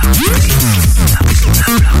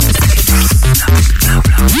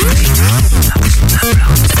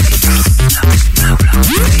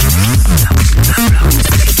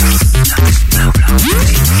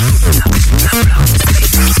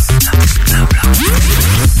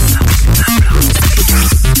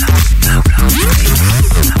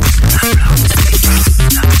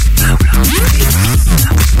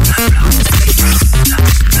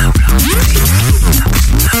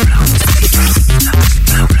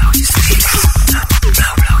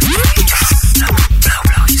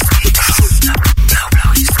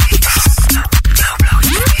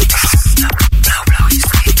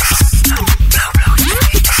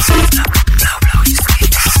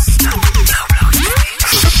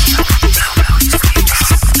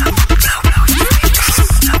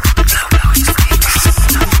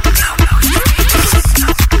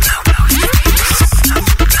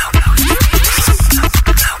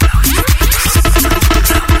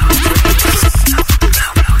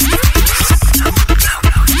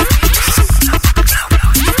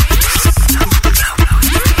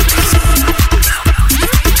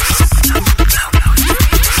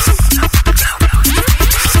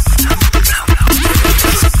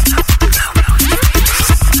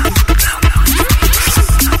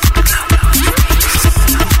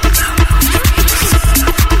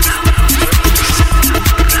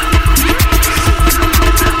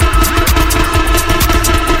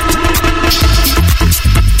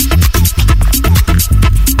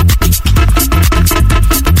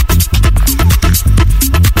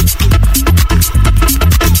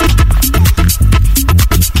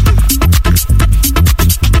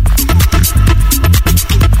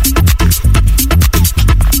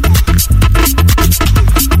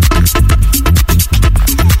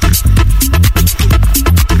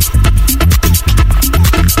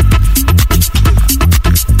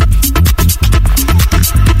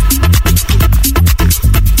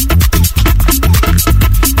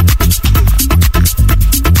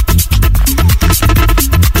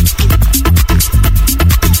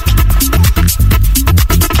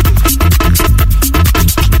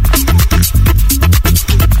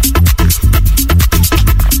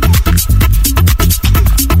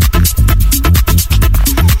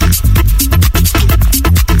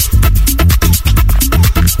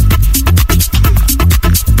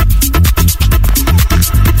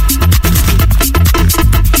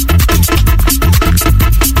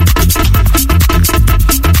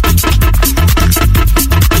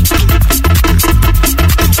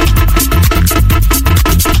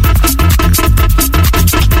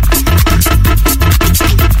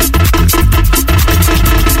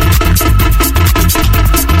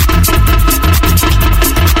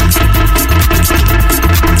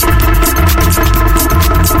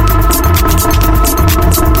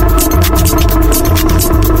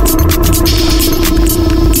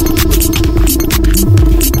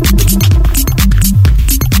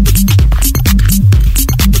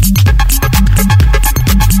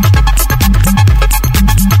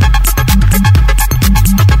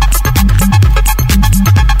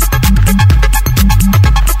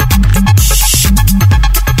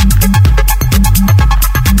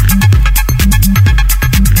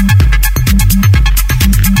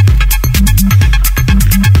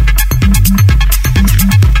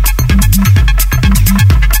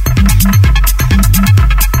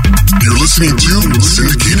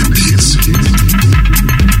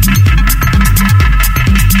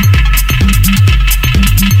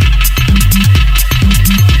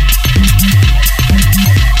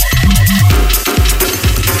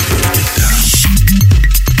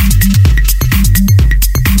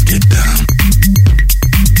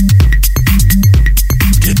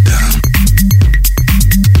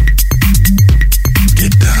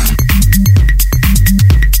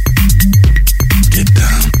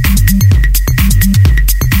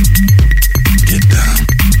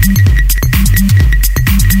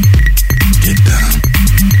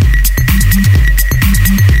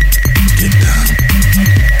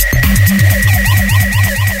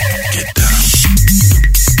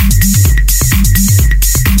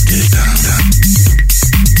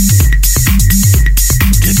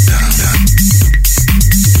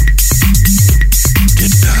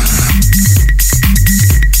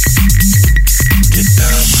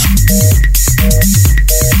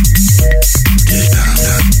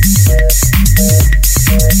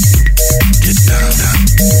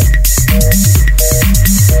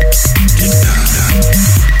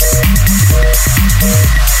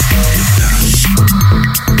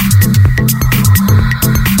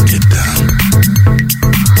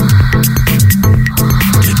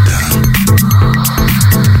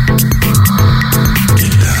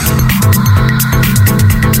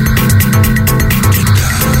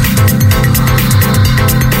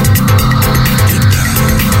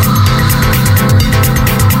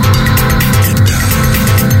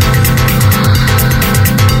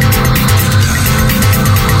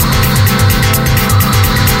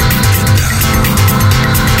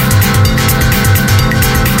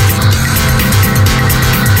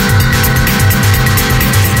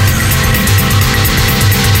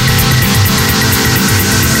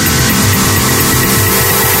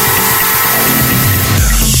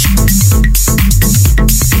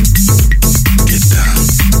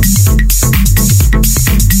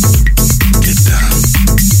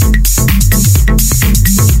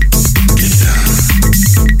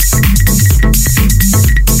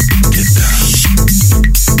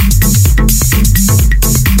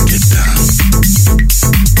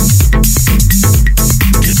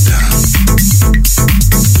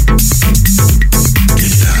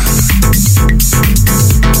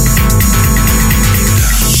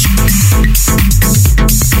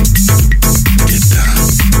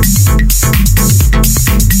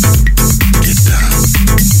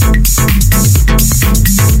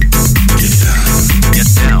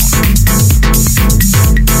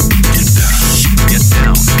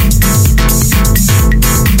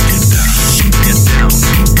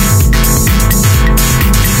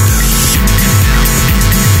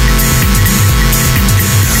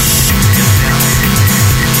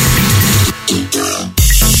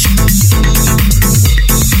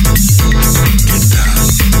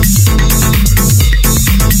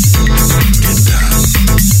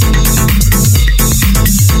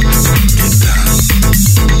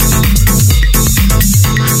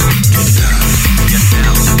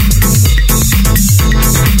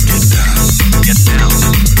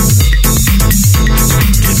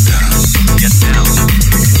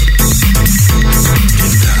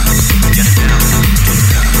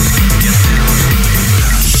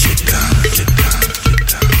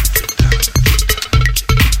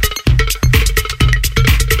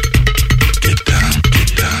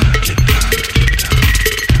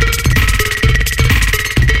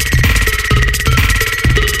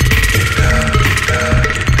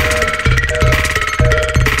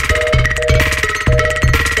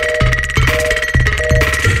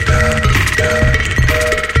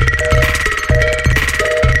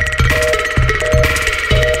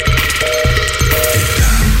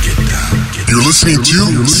 listening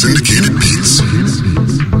to Syndicated Beats.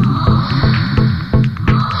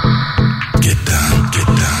 Get down, get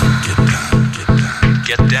down, get down, get down,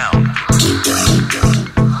 get down.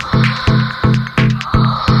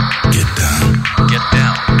 Get down, get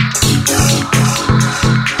down.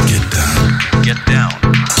 Get down, get down. Get down, get down. Get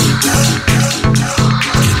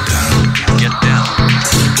down, get down. Get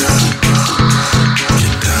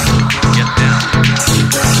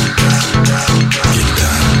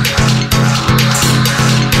down.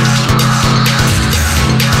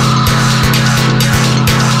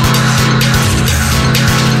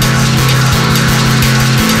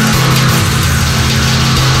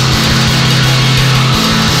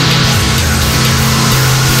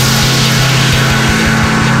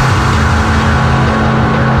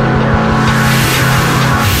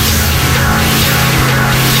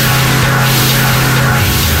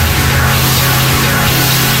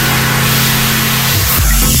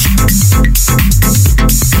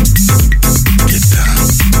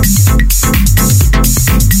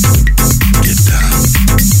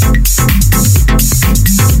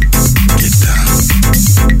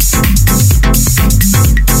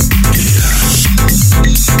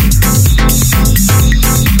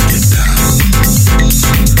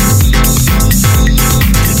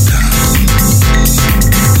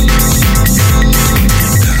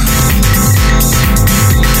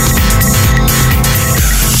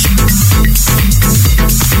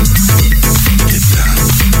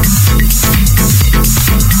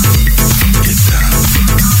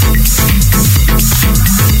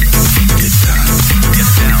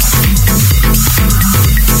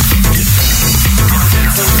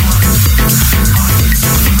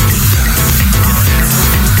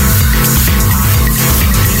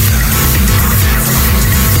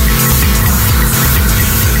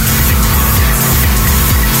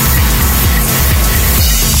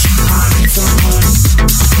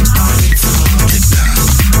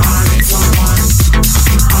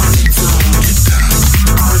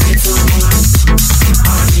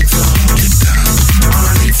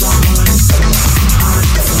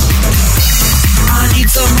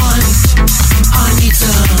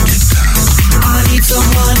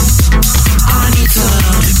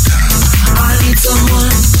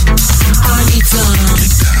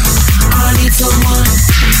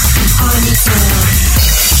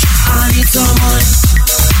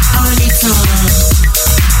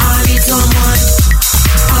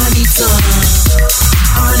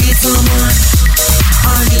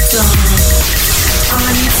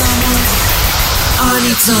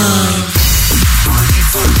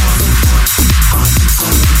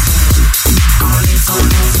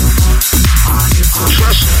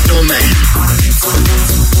 Trust no man.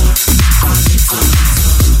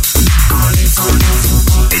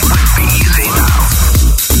 It might be easy now.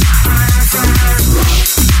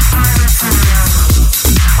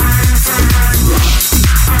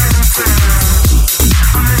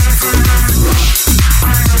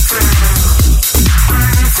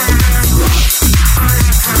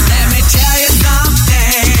 Let me tell you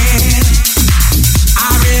something. I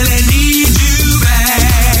really need you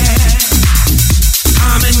back.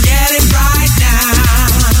 Come and get it right now.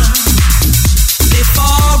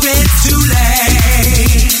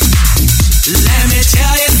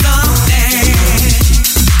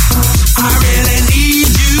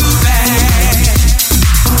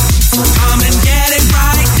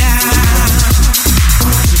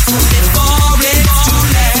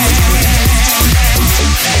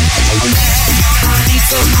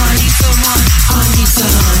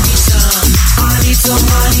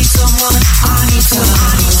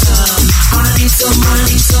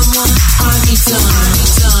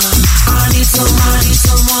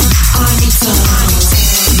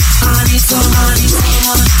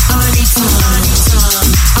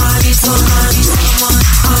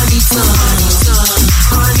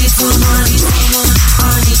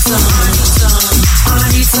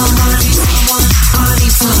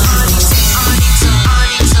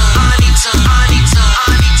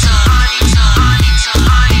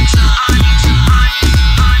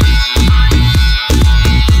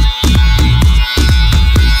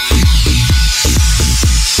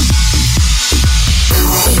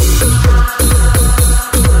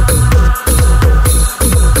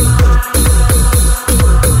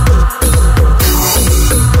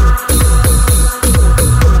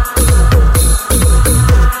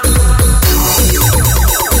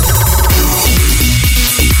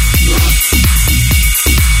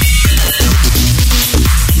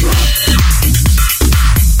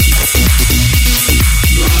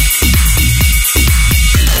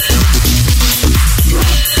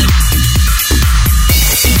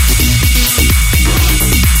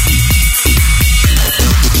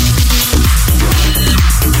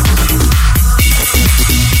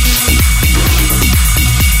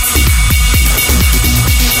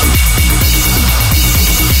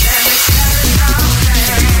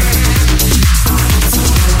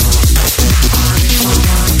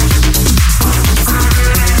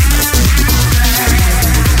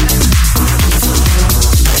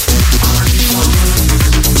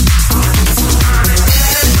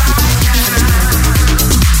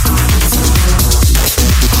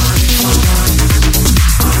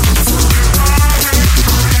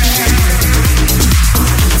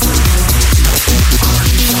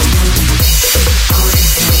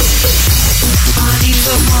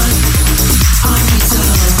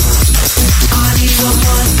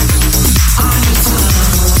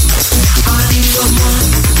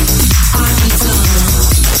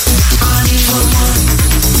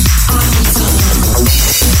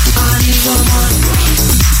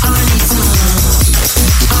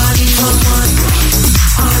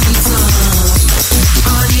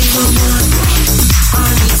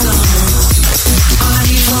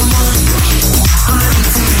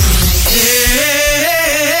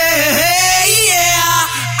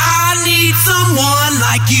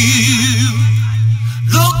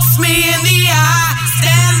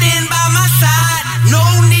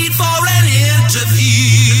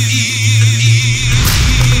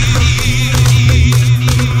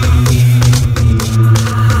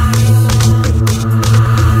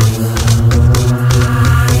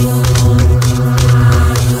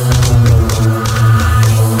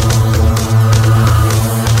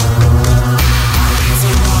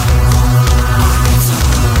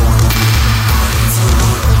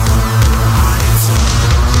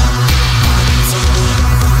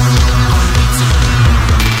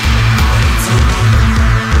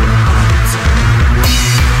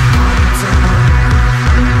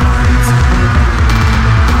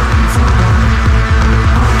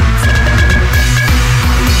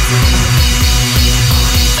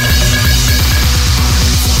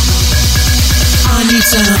 need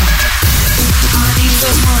some. I need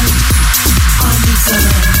someone. I need some.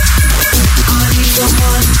 I need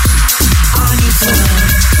someone. I need some.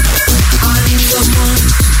 I need someone.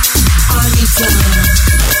 I need some.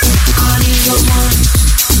 I need someone.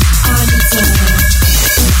 I need some.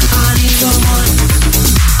 I need someone.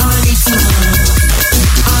 I need some.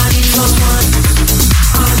 I need someone.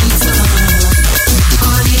 I need some.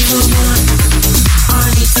 I need someone. I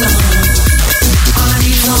need some. I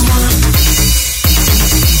need someone.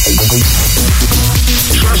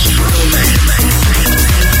 Trust no man.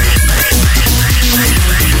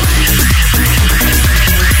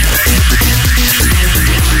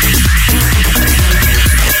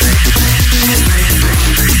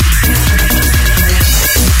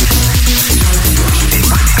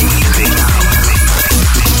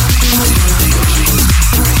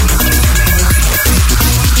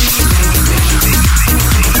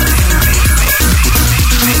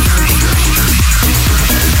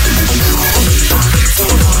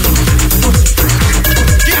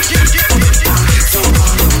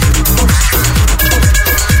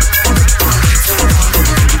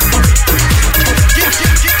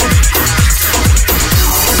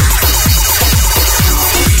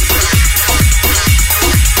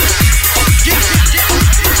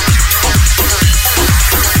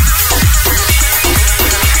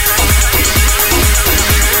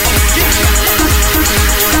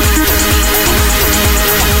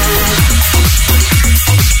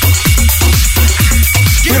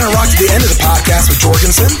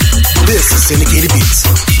 This is Syndicated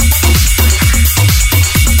Beats.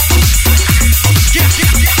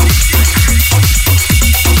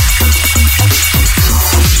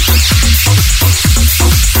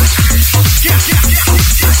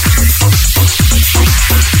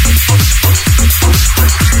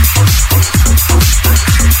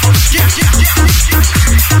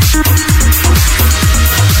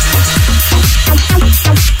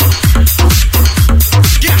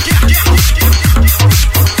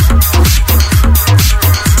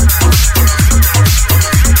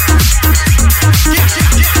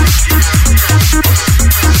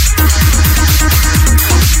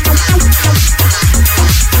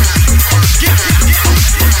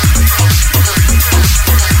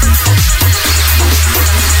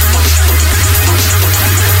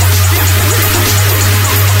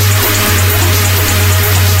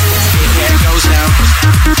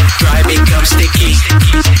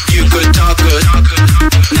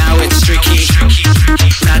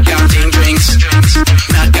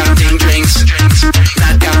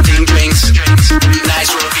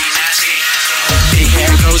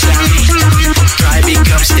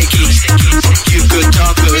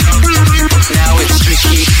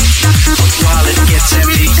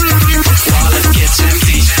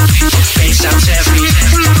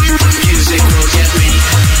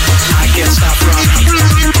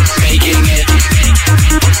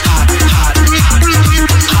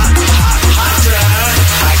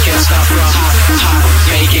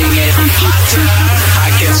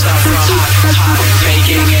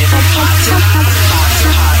 Hot.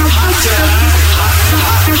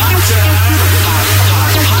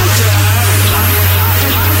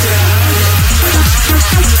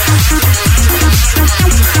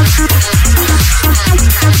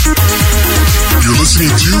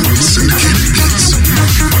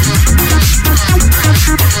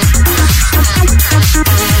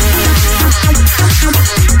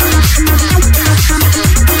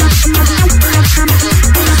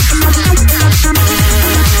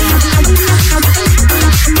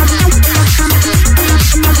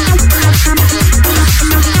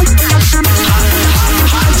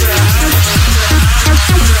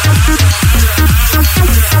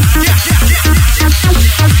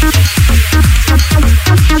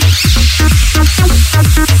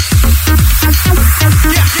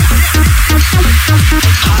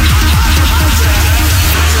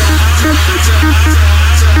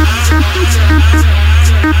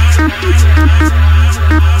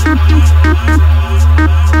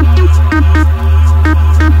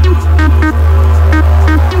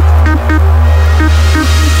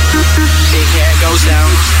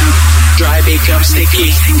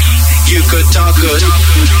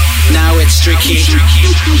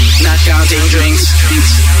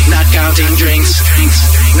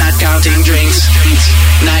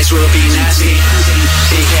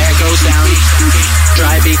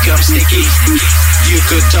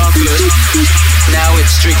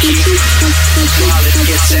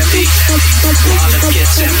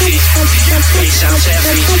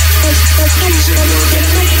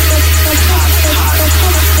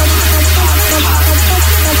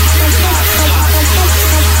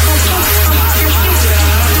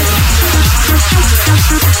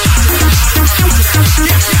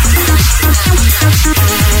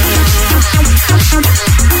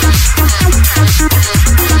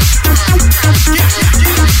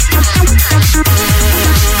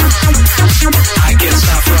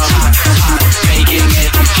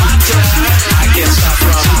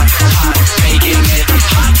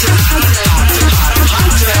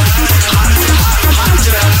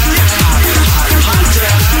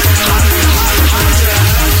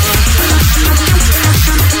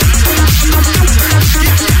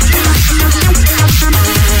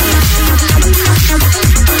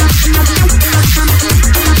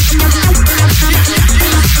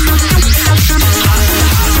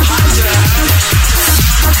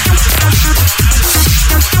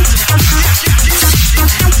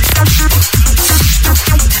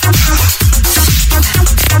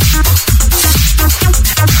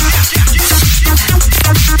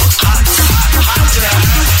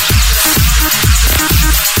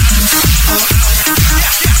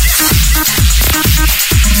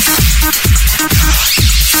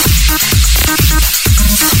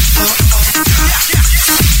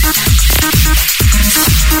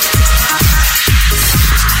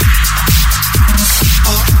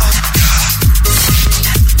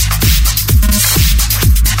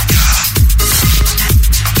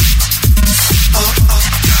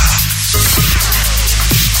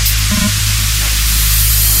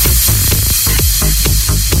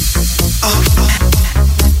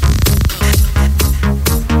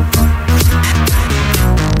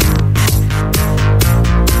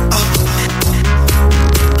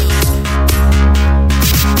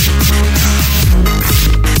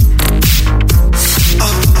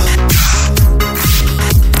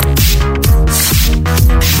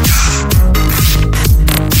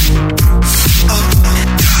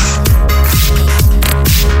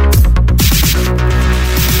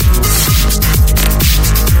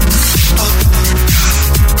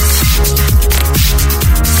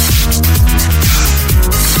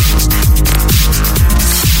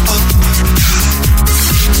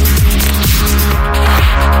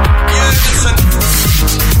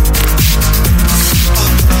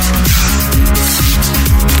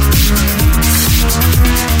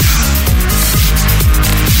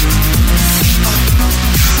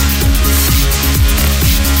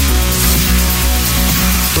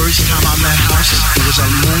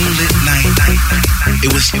 It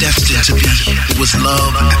was destined to be. It was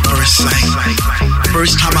love at first sight.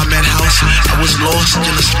 First time I met House, I was lost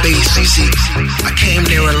in a space. You see, I came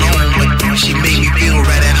there alone, but she made me feel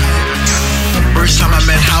right at home. First time I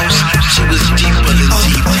met House, she was deeper than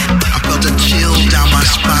deep. I felt a chill down my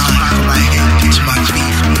spine, from my head to my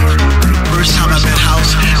feet. First time I met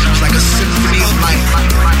House, it was like a symphony of light.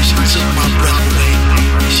 She took my breath away.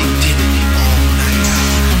 She did it all night.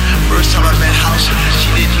 First time I met House, she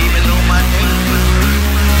didn't even know my name.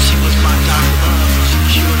 She was my doctor. She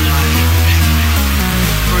cured my pain.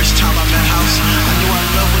 First time I met House, I knew our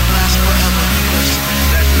love would last forever because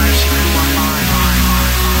that night she blew my mind.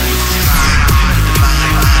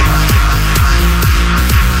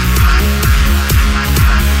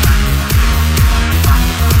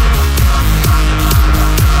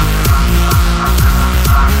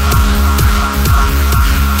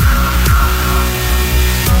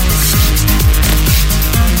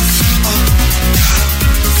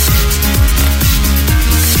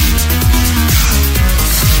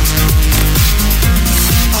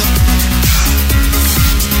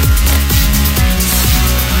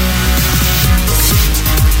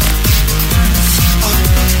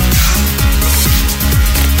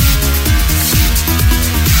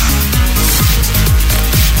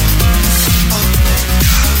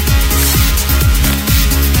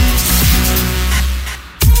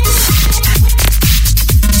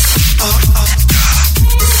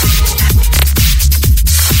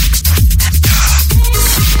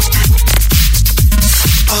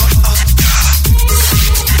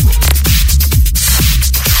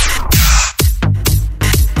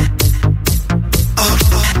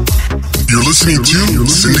 Listening to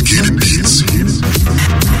Syndicated Beats.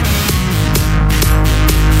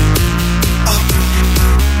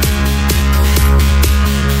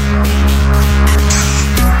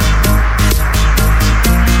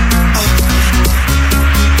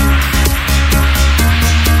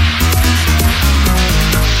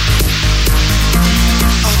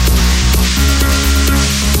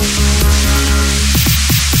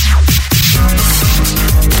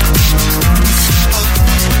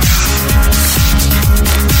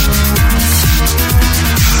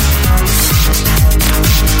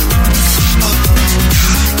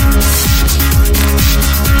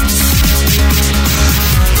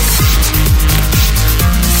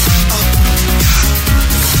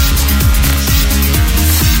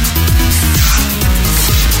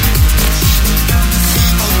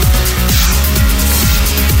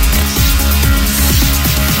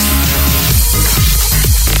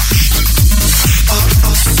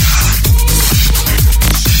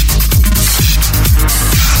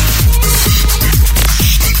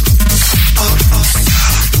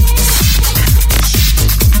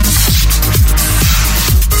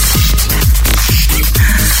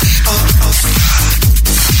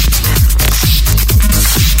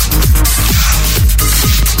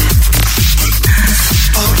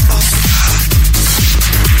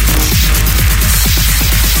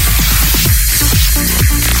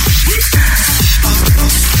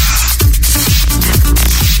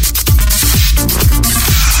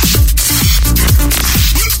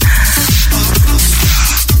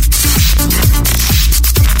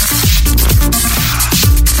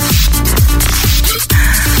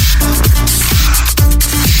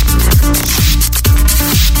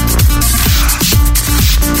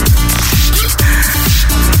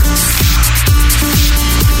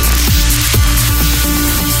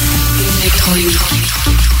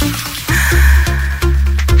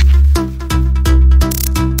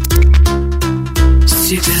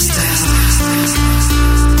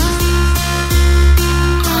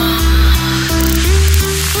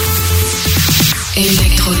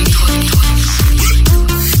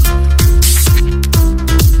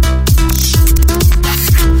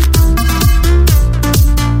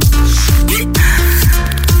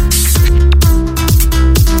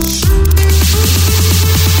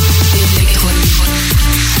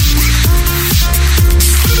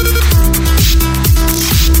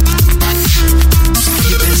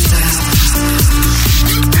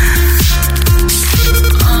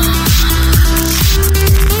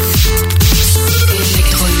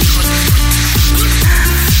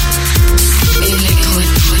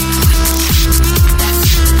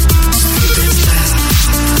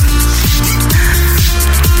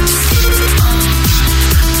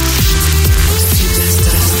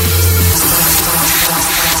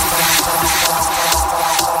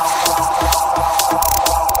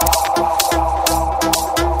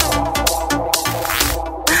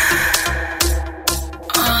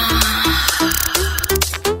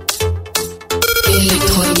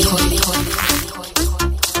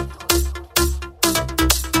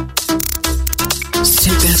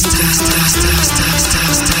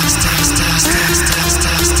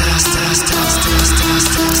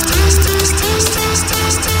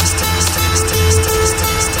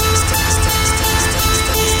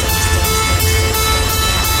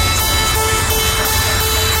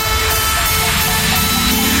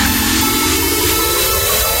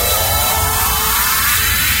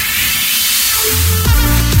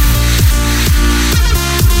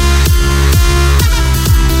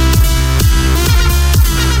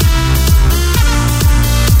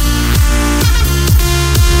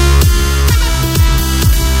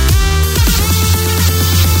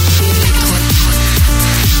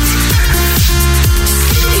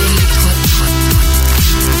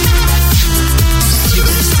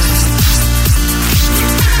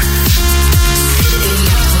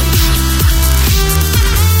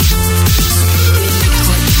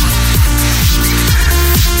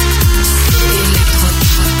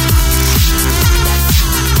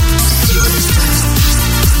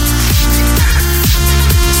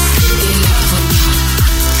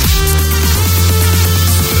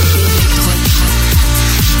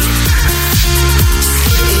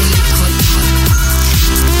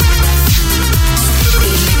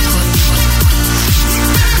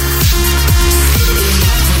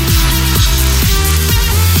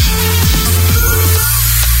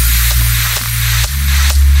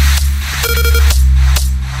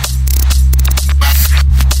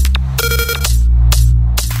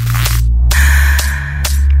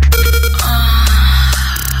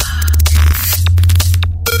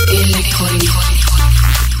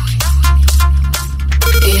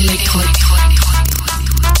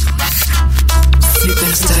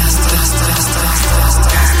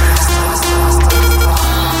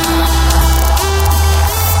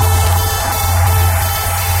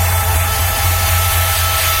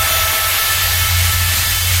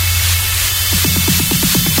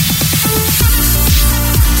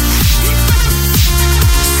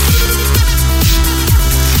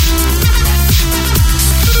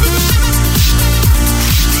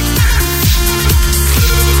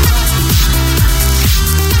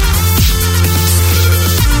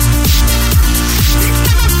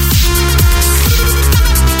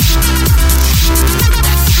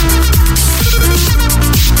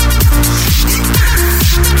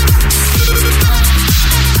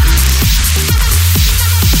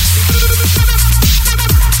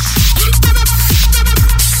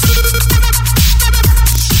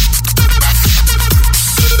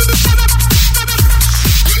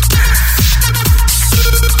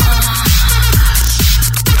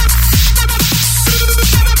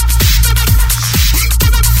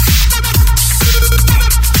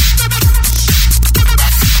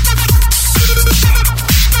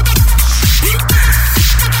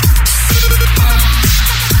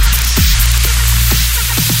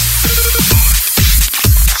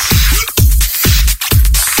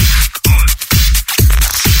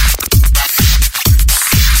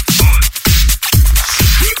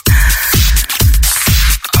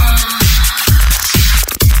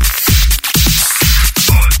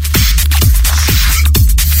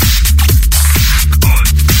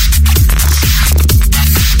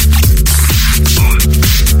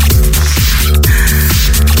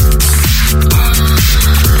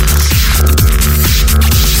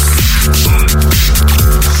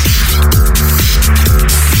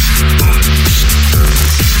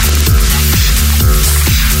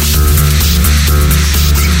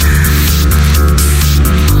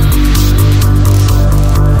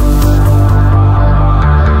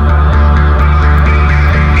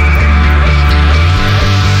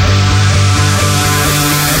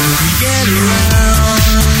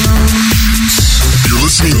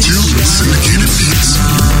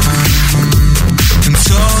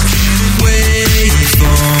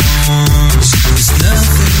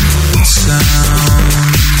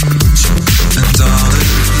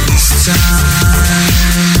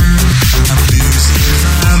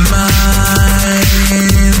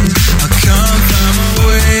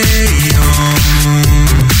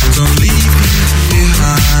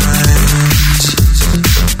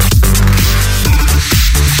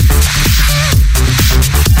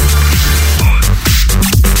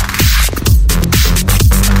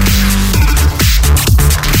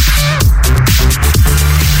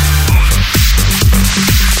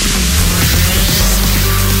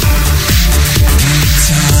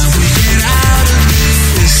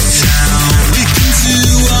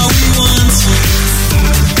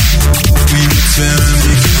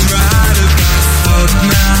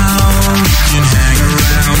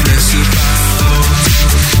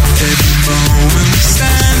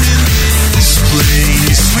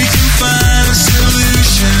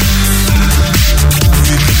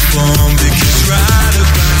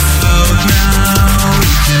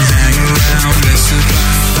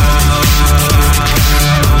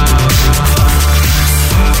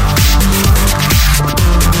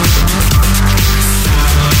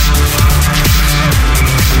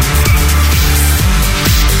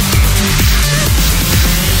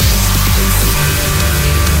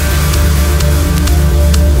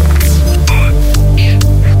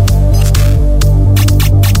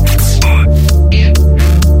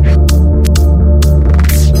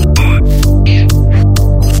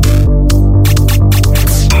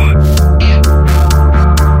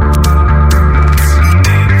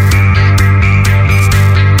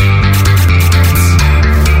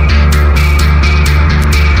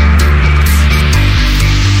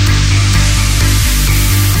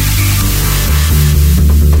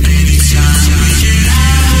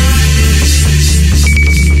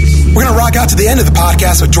 To the end of the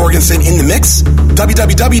podcast with Jorgensen in the mix.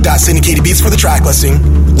 www.syndicatedbeats for the track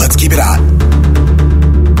listing. Let's keep it on.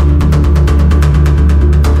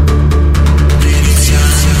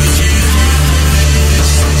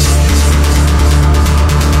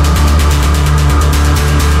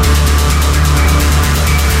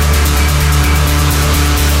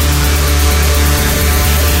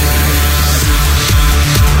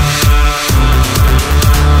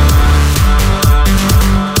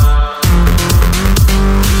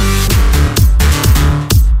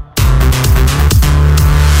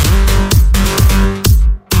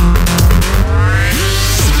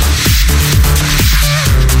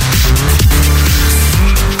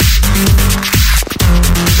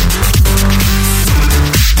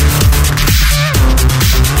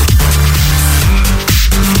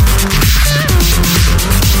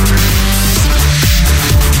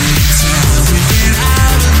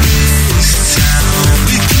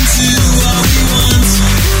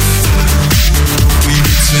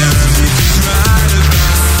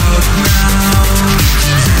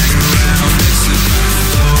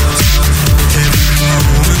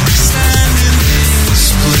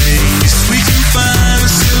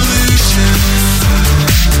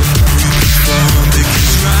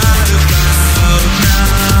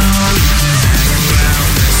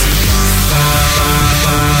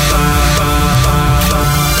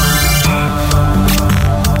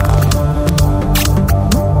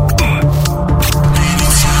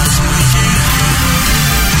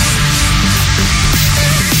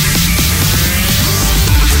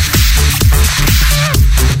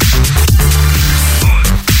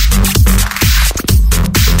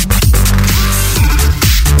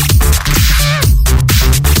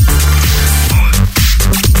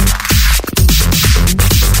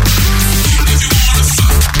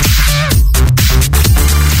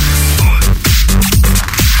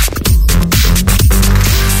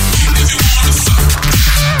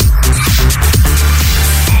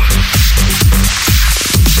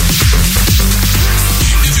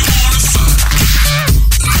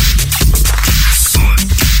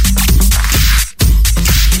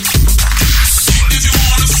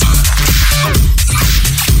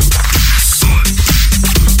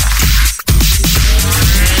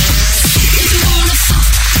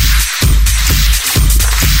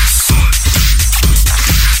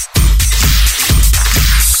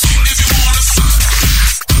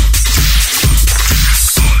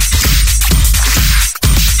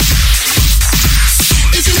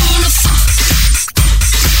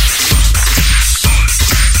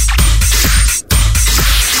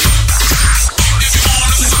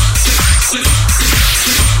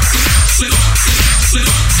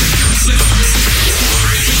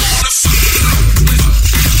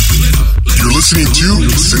 listening to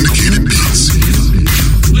Syndicated Beats.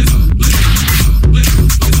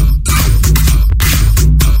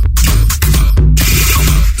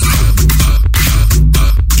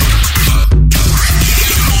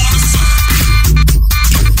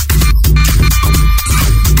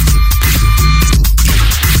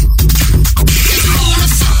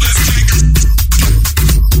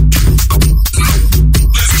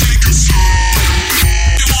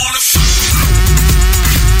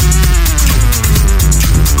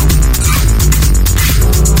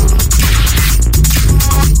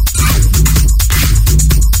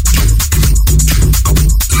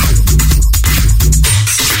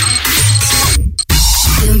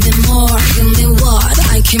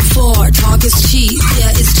 came for. Talk is cheap,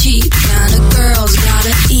 yeah, it's cheap. Kind of girls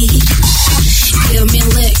gotta eat. Give me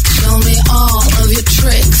lick, show me all of your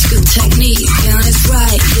tricks. Good technique, and it's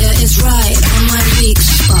right, yeah, it's right on my weak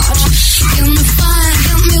spot. Give me fire,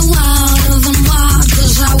 get me wilder than wild,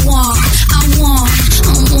 'cause I want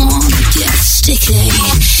to get sticky.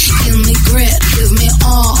 Give me grit, give me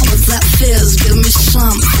all of that fizz. Give me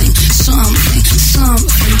something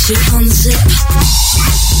to unzip.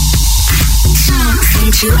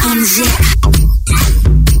 Something to unzip.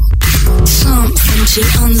 Something to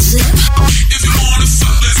unzip. If you wanna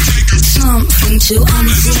fuck, let's take it. Something to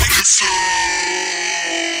unzip.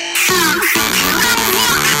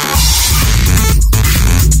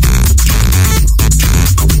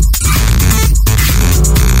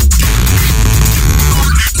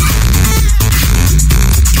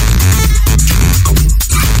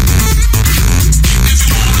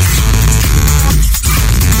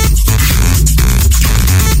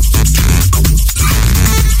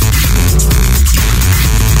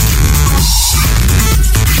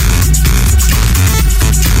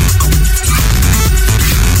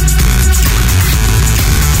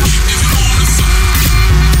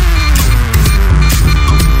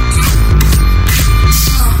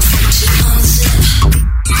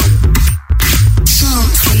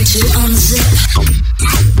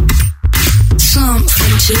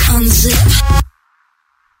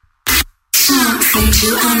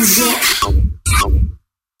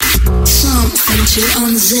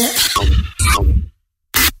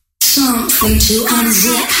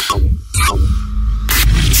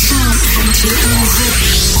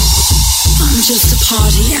 I'm just a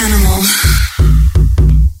party animal.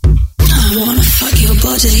 I wanna fuck your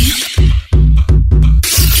body.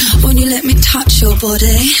 When you let me touch your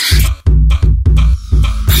body,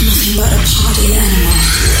 I'm nothing but a party animal.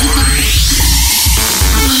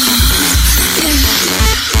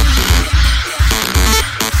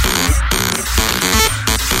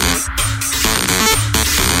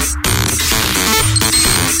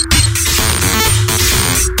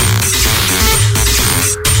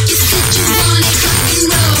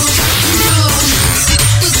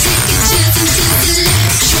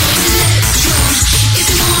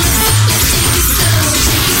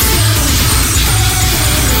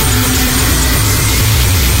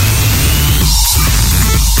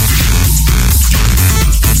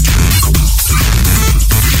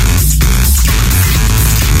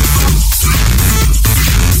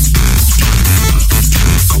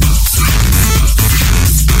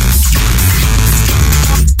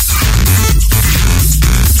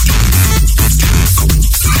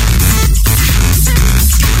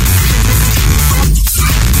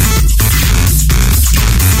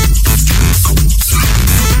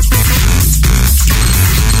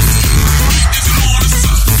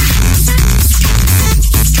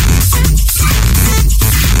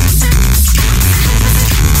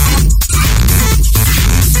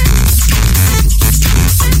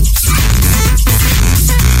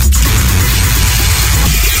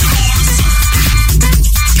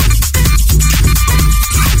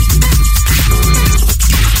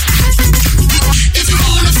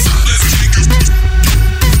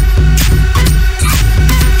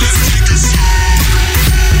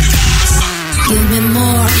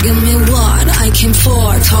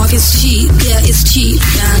 Talk is cheap, yeah, it's cheap.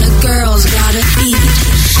 Kind of girls gotta eat.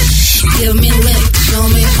 Give me lick, show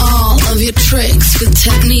me all of your tricks. Good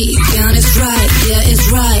technique, and it's right, yeah, it's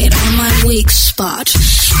right on my weak spot.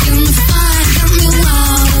 Give me fire, get me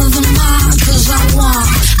louder than mine, 'cause I want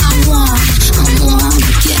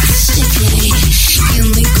to get sticky. Give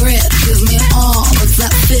me grit, give me all of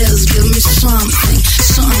that fizz. Give me something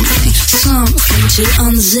to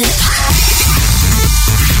unzip.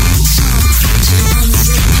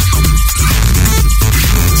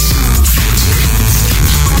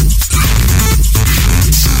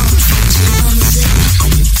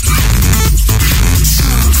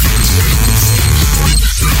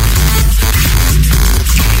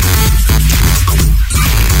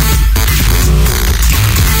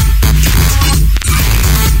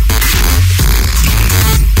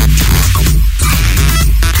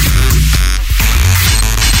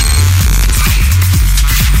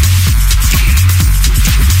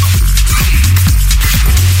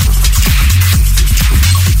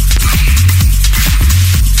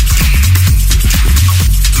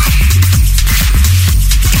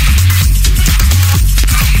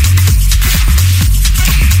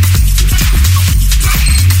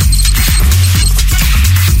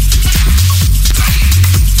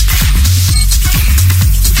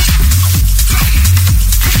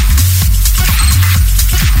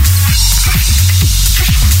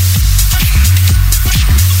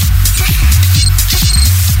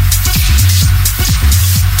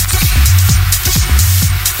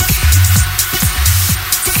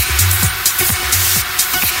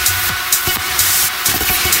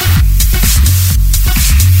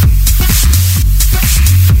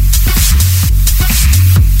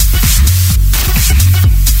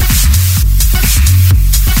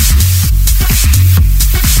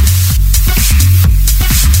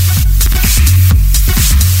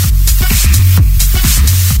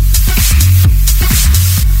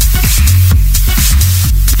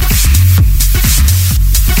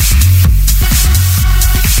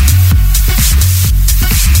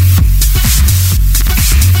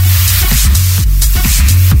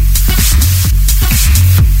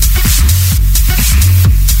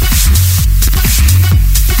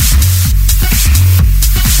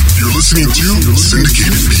 listening to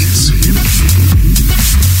Syndicated Beats.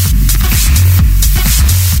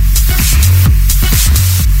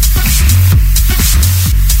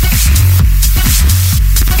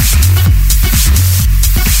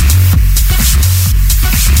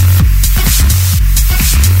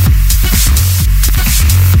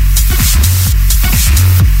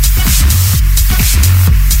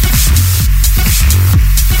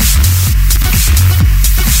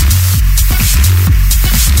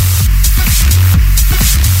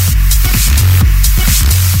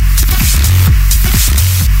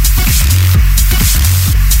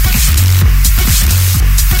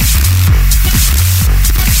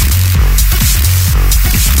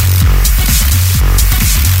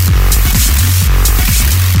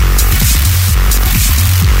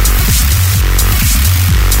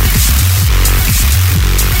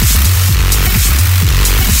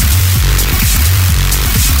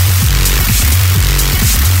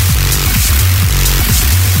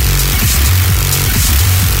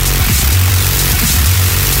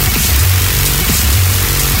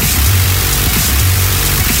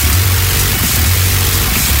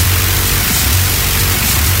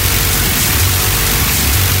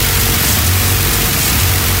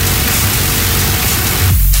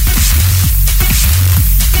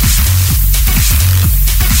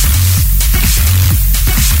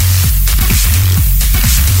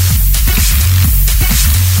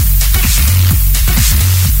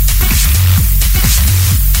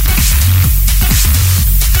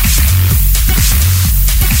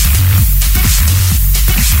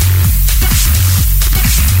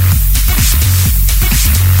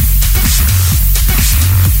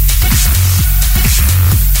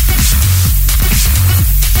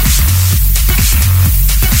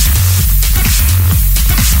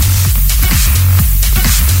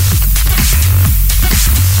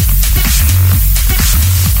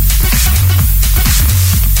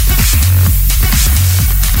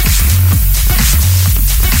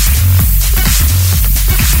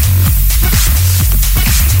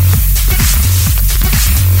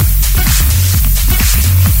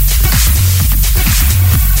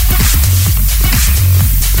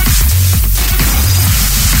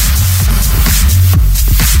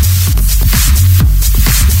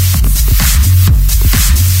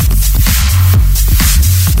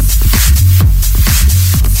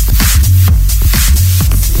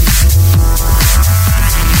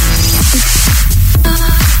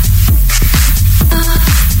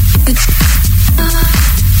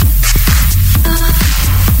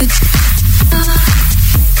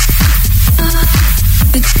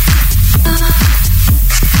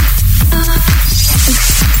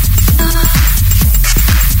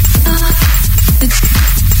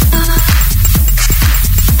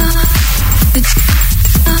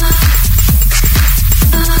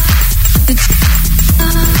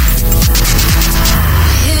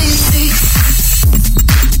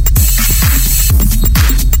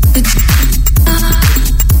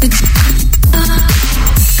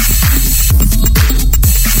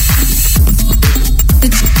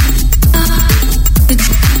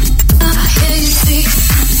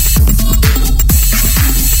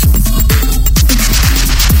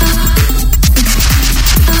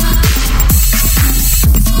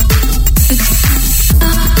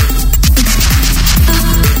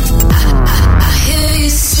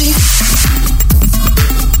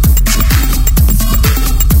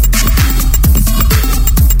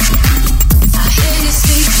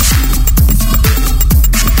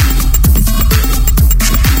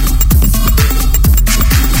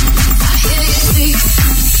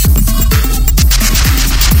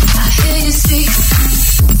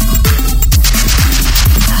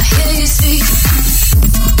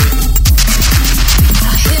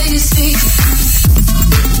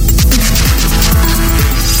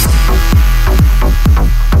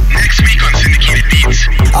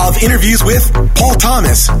 Interviews with Paul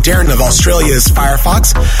Thomas, Darren of Australia's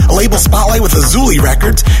Firefox, a label spotlight with Azuli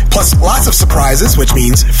Records, plus lots of surprises, which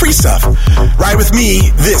means free stuff. Ride with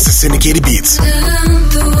me, this is Syndicated Beats. The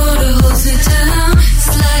water holds it down, it's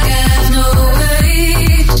like I have no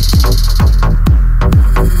way.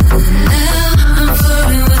 Now I'm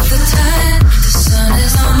floating with the tide, the sun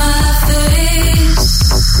is on my face.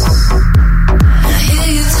 I hear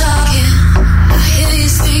you talking, I hear you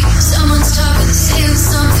speak, someone's talking, saying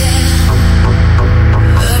something.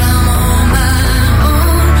 But I'm on my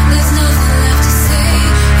own, there's nothing left to say,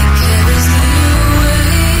 it carries me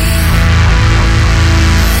away.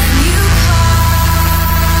 When you call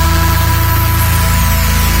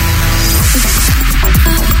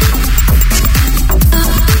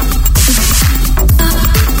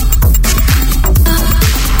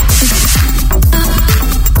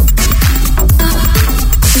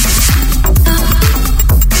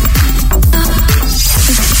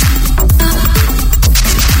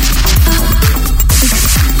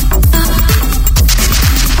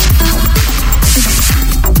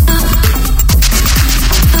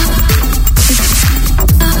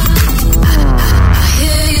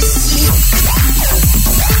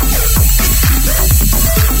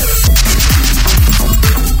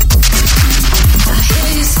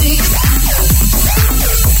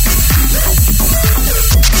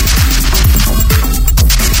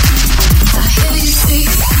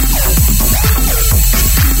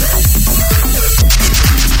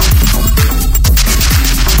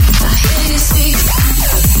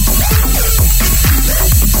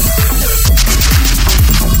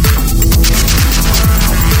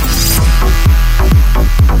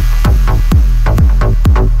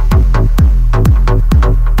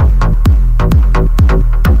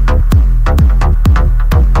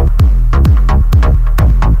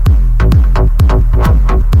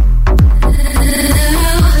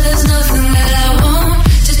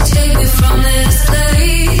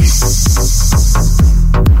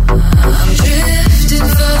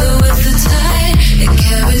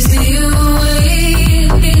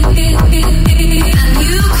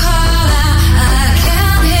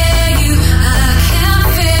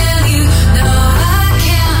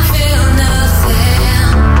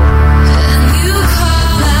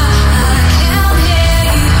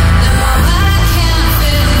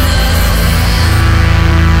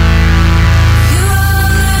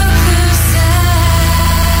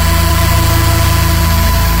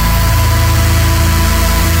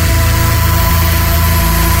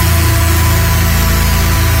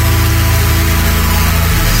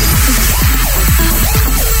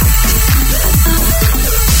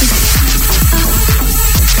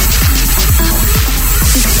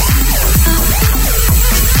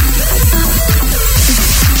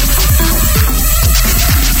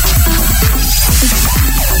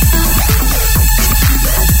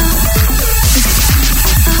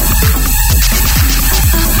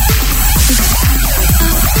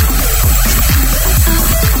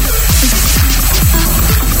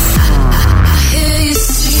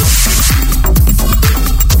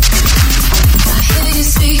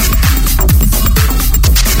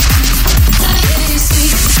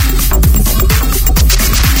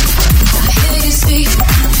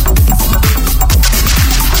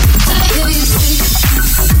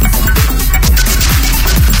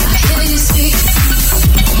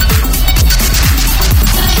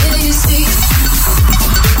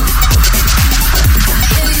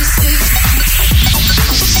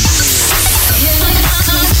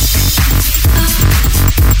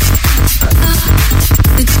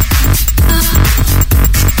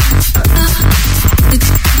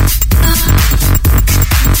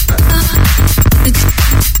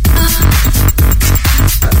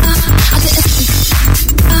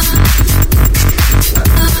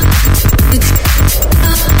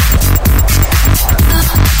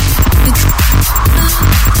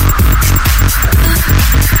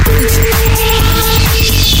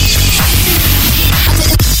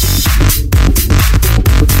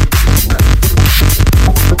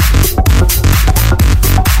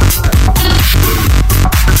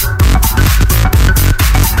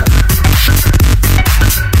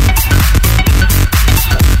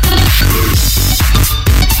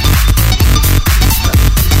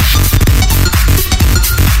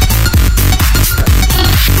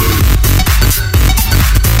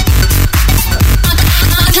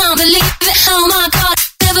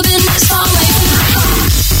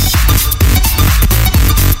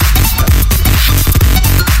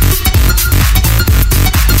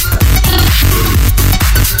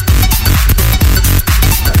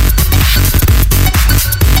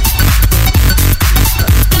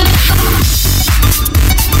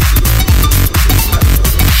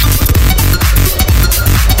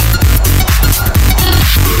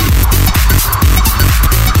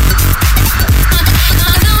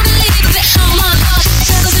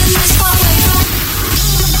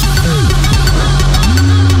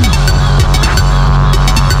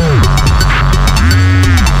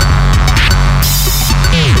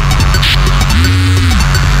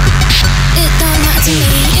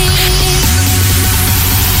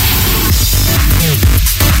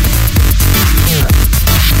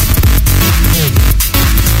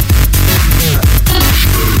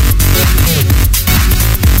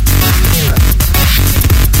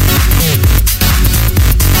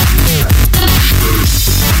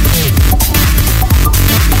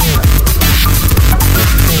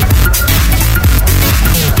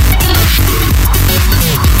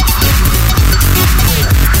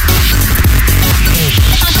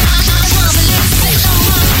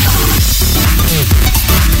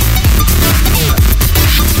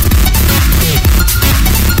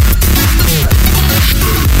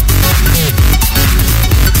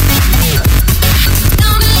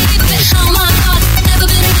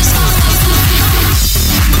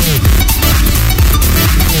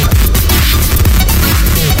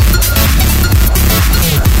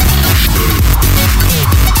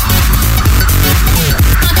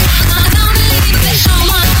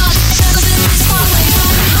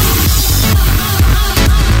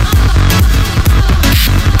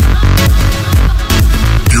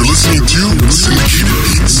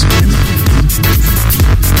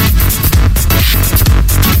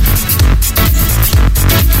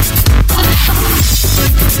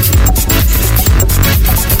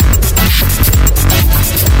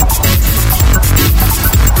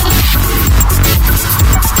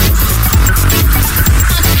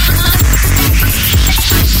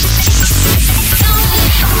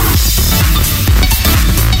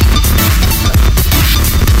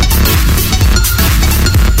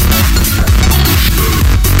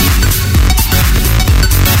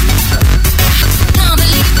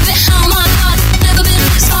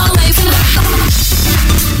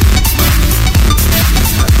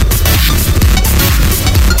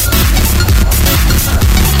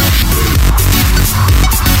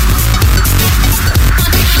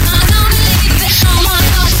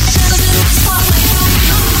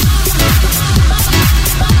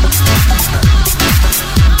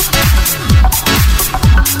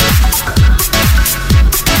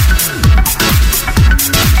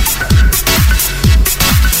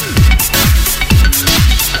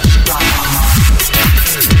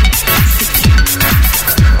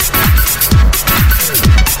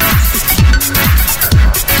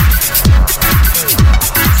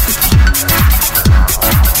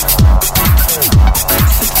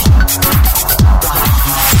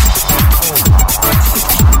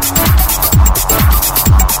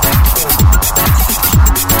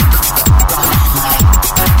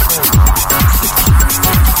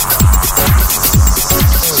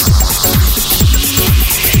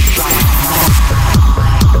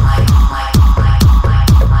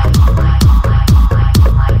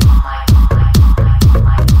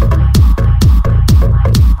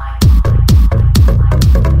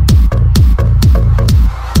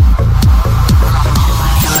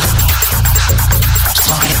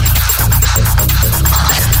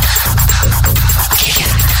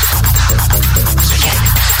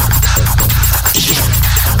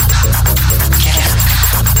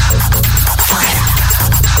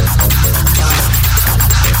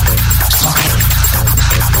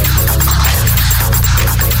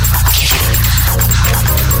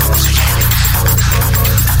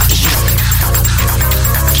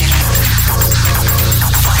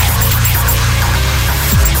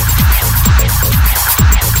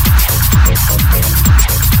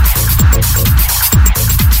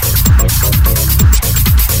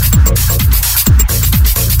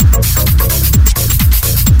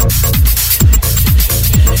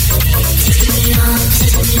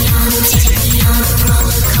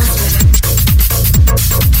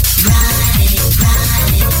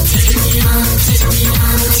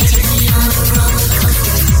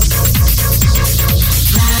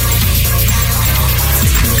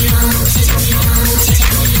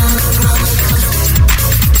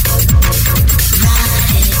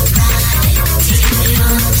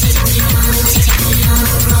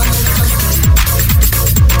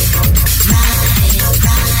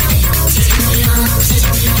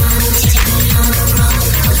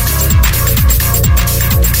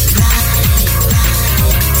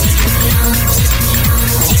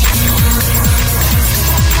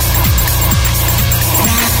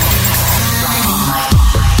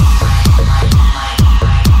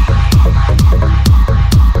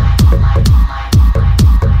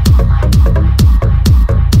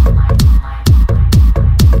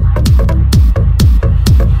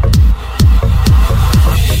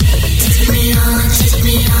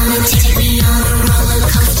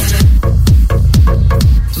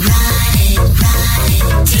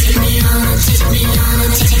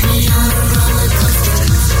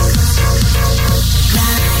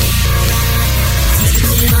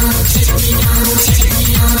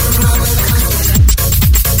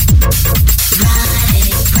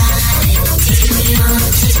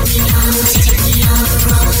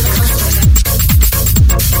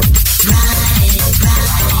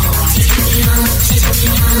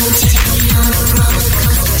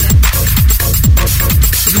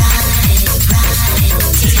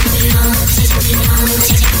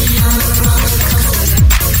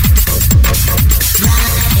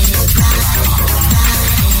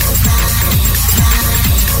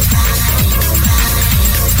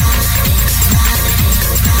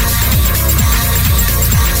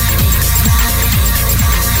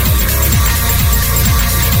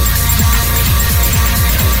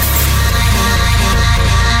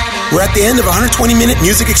We're at the end of a 120-minute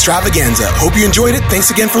music extravaganza. Hope you enjoyed it. Thanks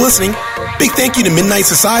again for listening. Big thank you to Midnight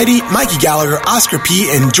Society, Mikey Gallagher, Oscar P.,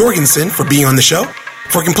 and Jorgensen for being on the show.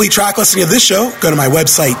 For complete track listing of this show, go to my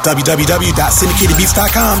website,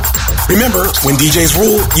 www.syndicatedbeats.com. Remember, when DJs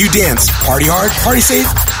rule, you dance. Party hard, party safe,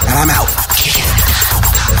 and I'm out.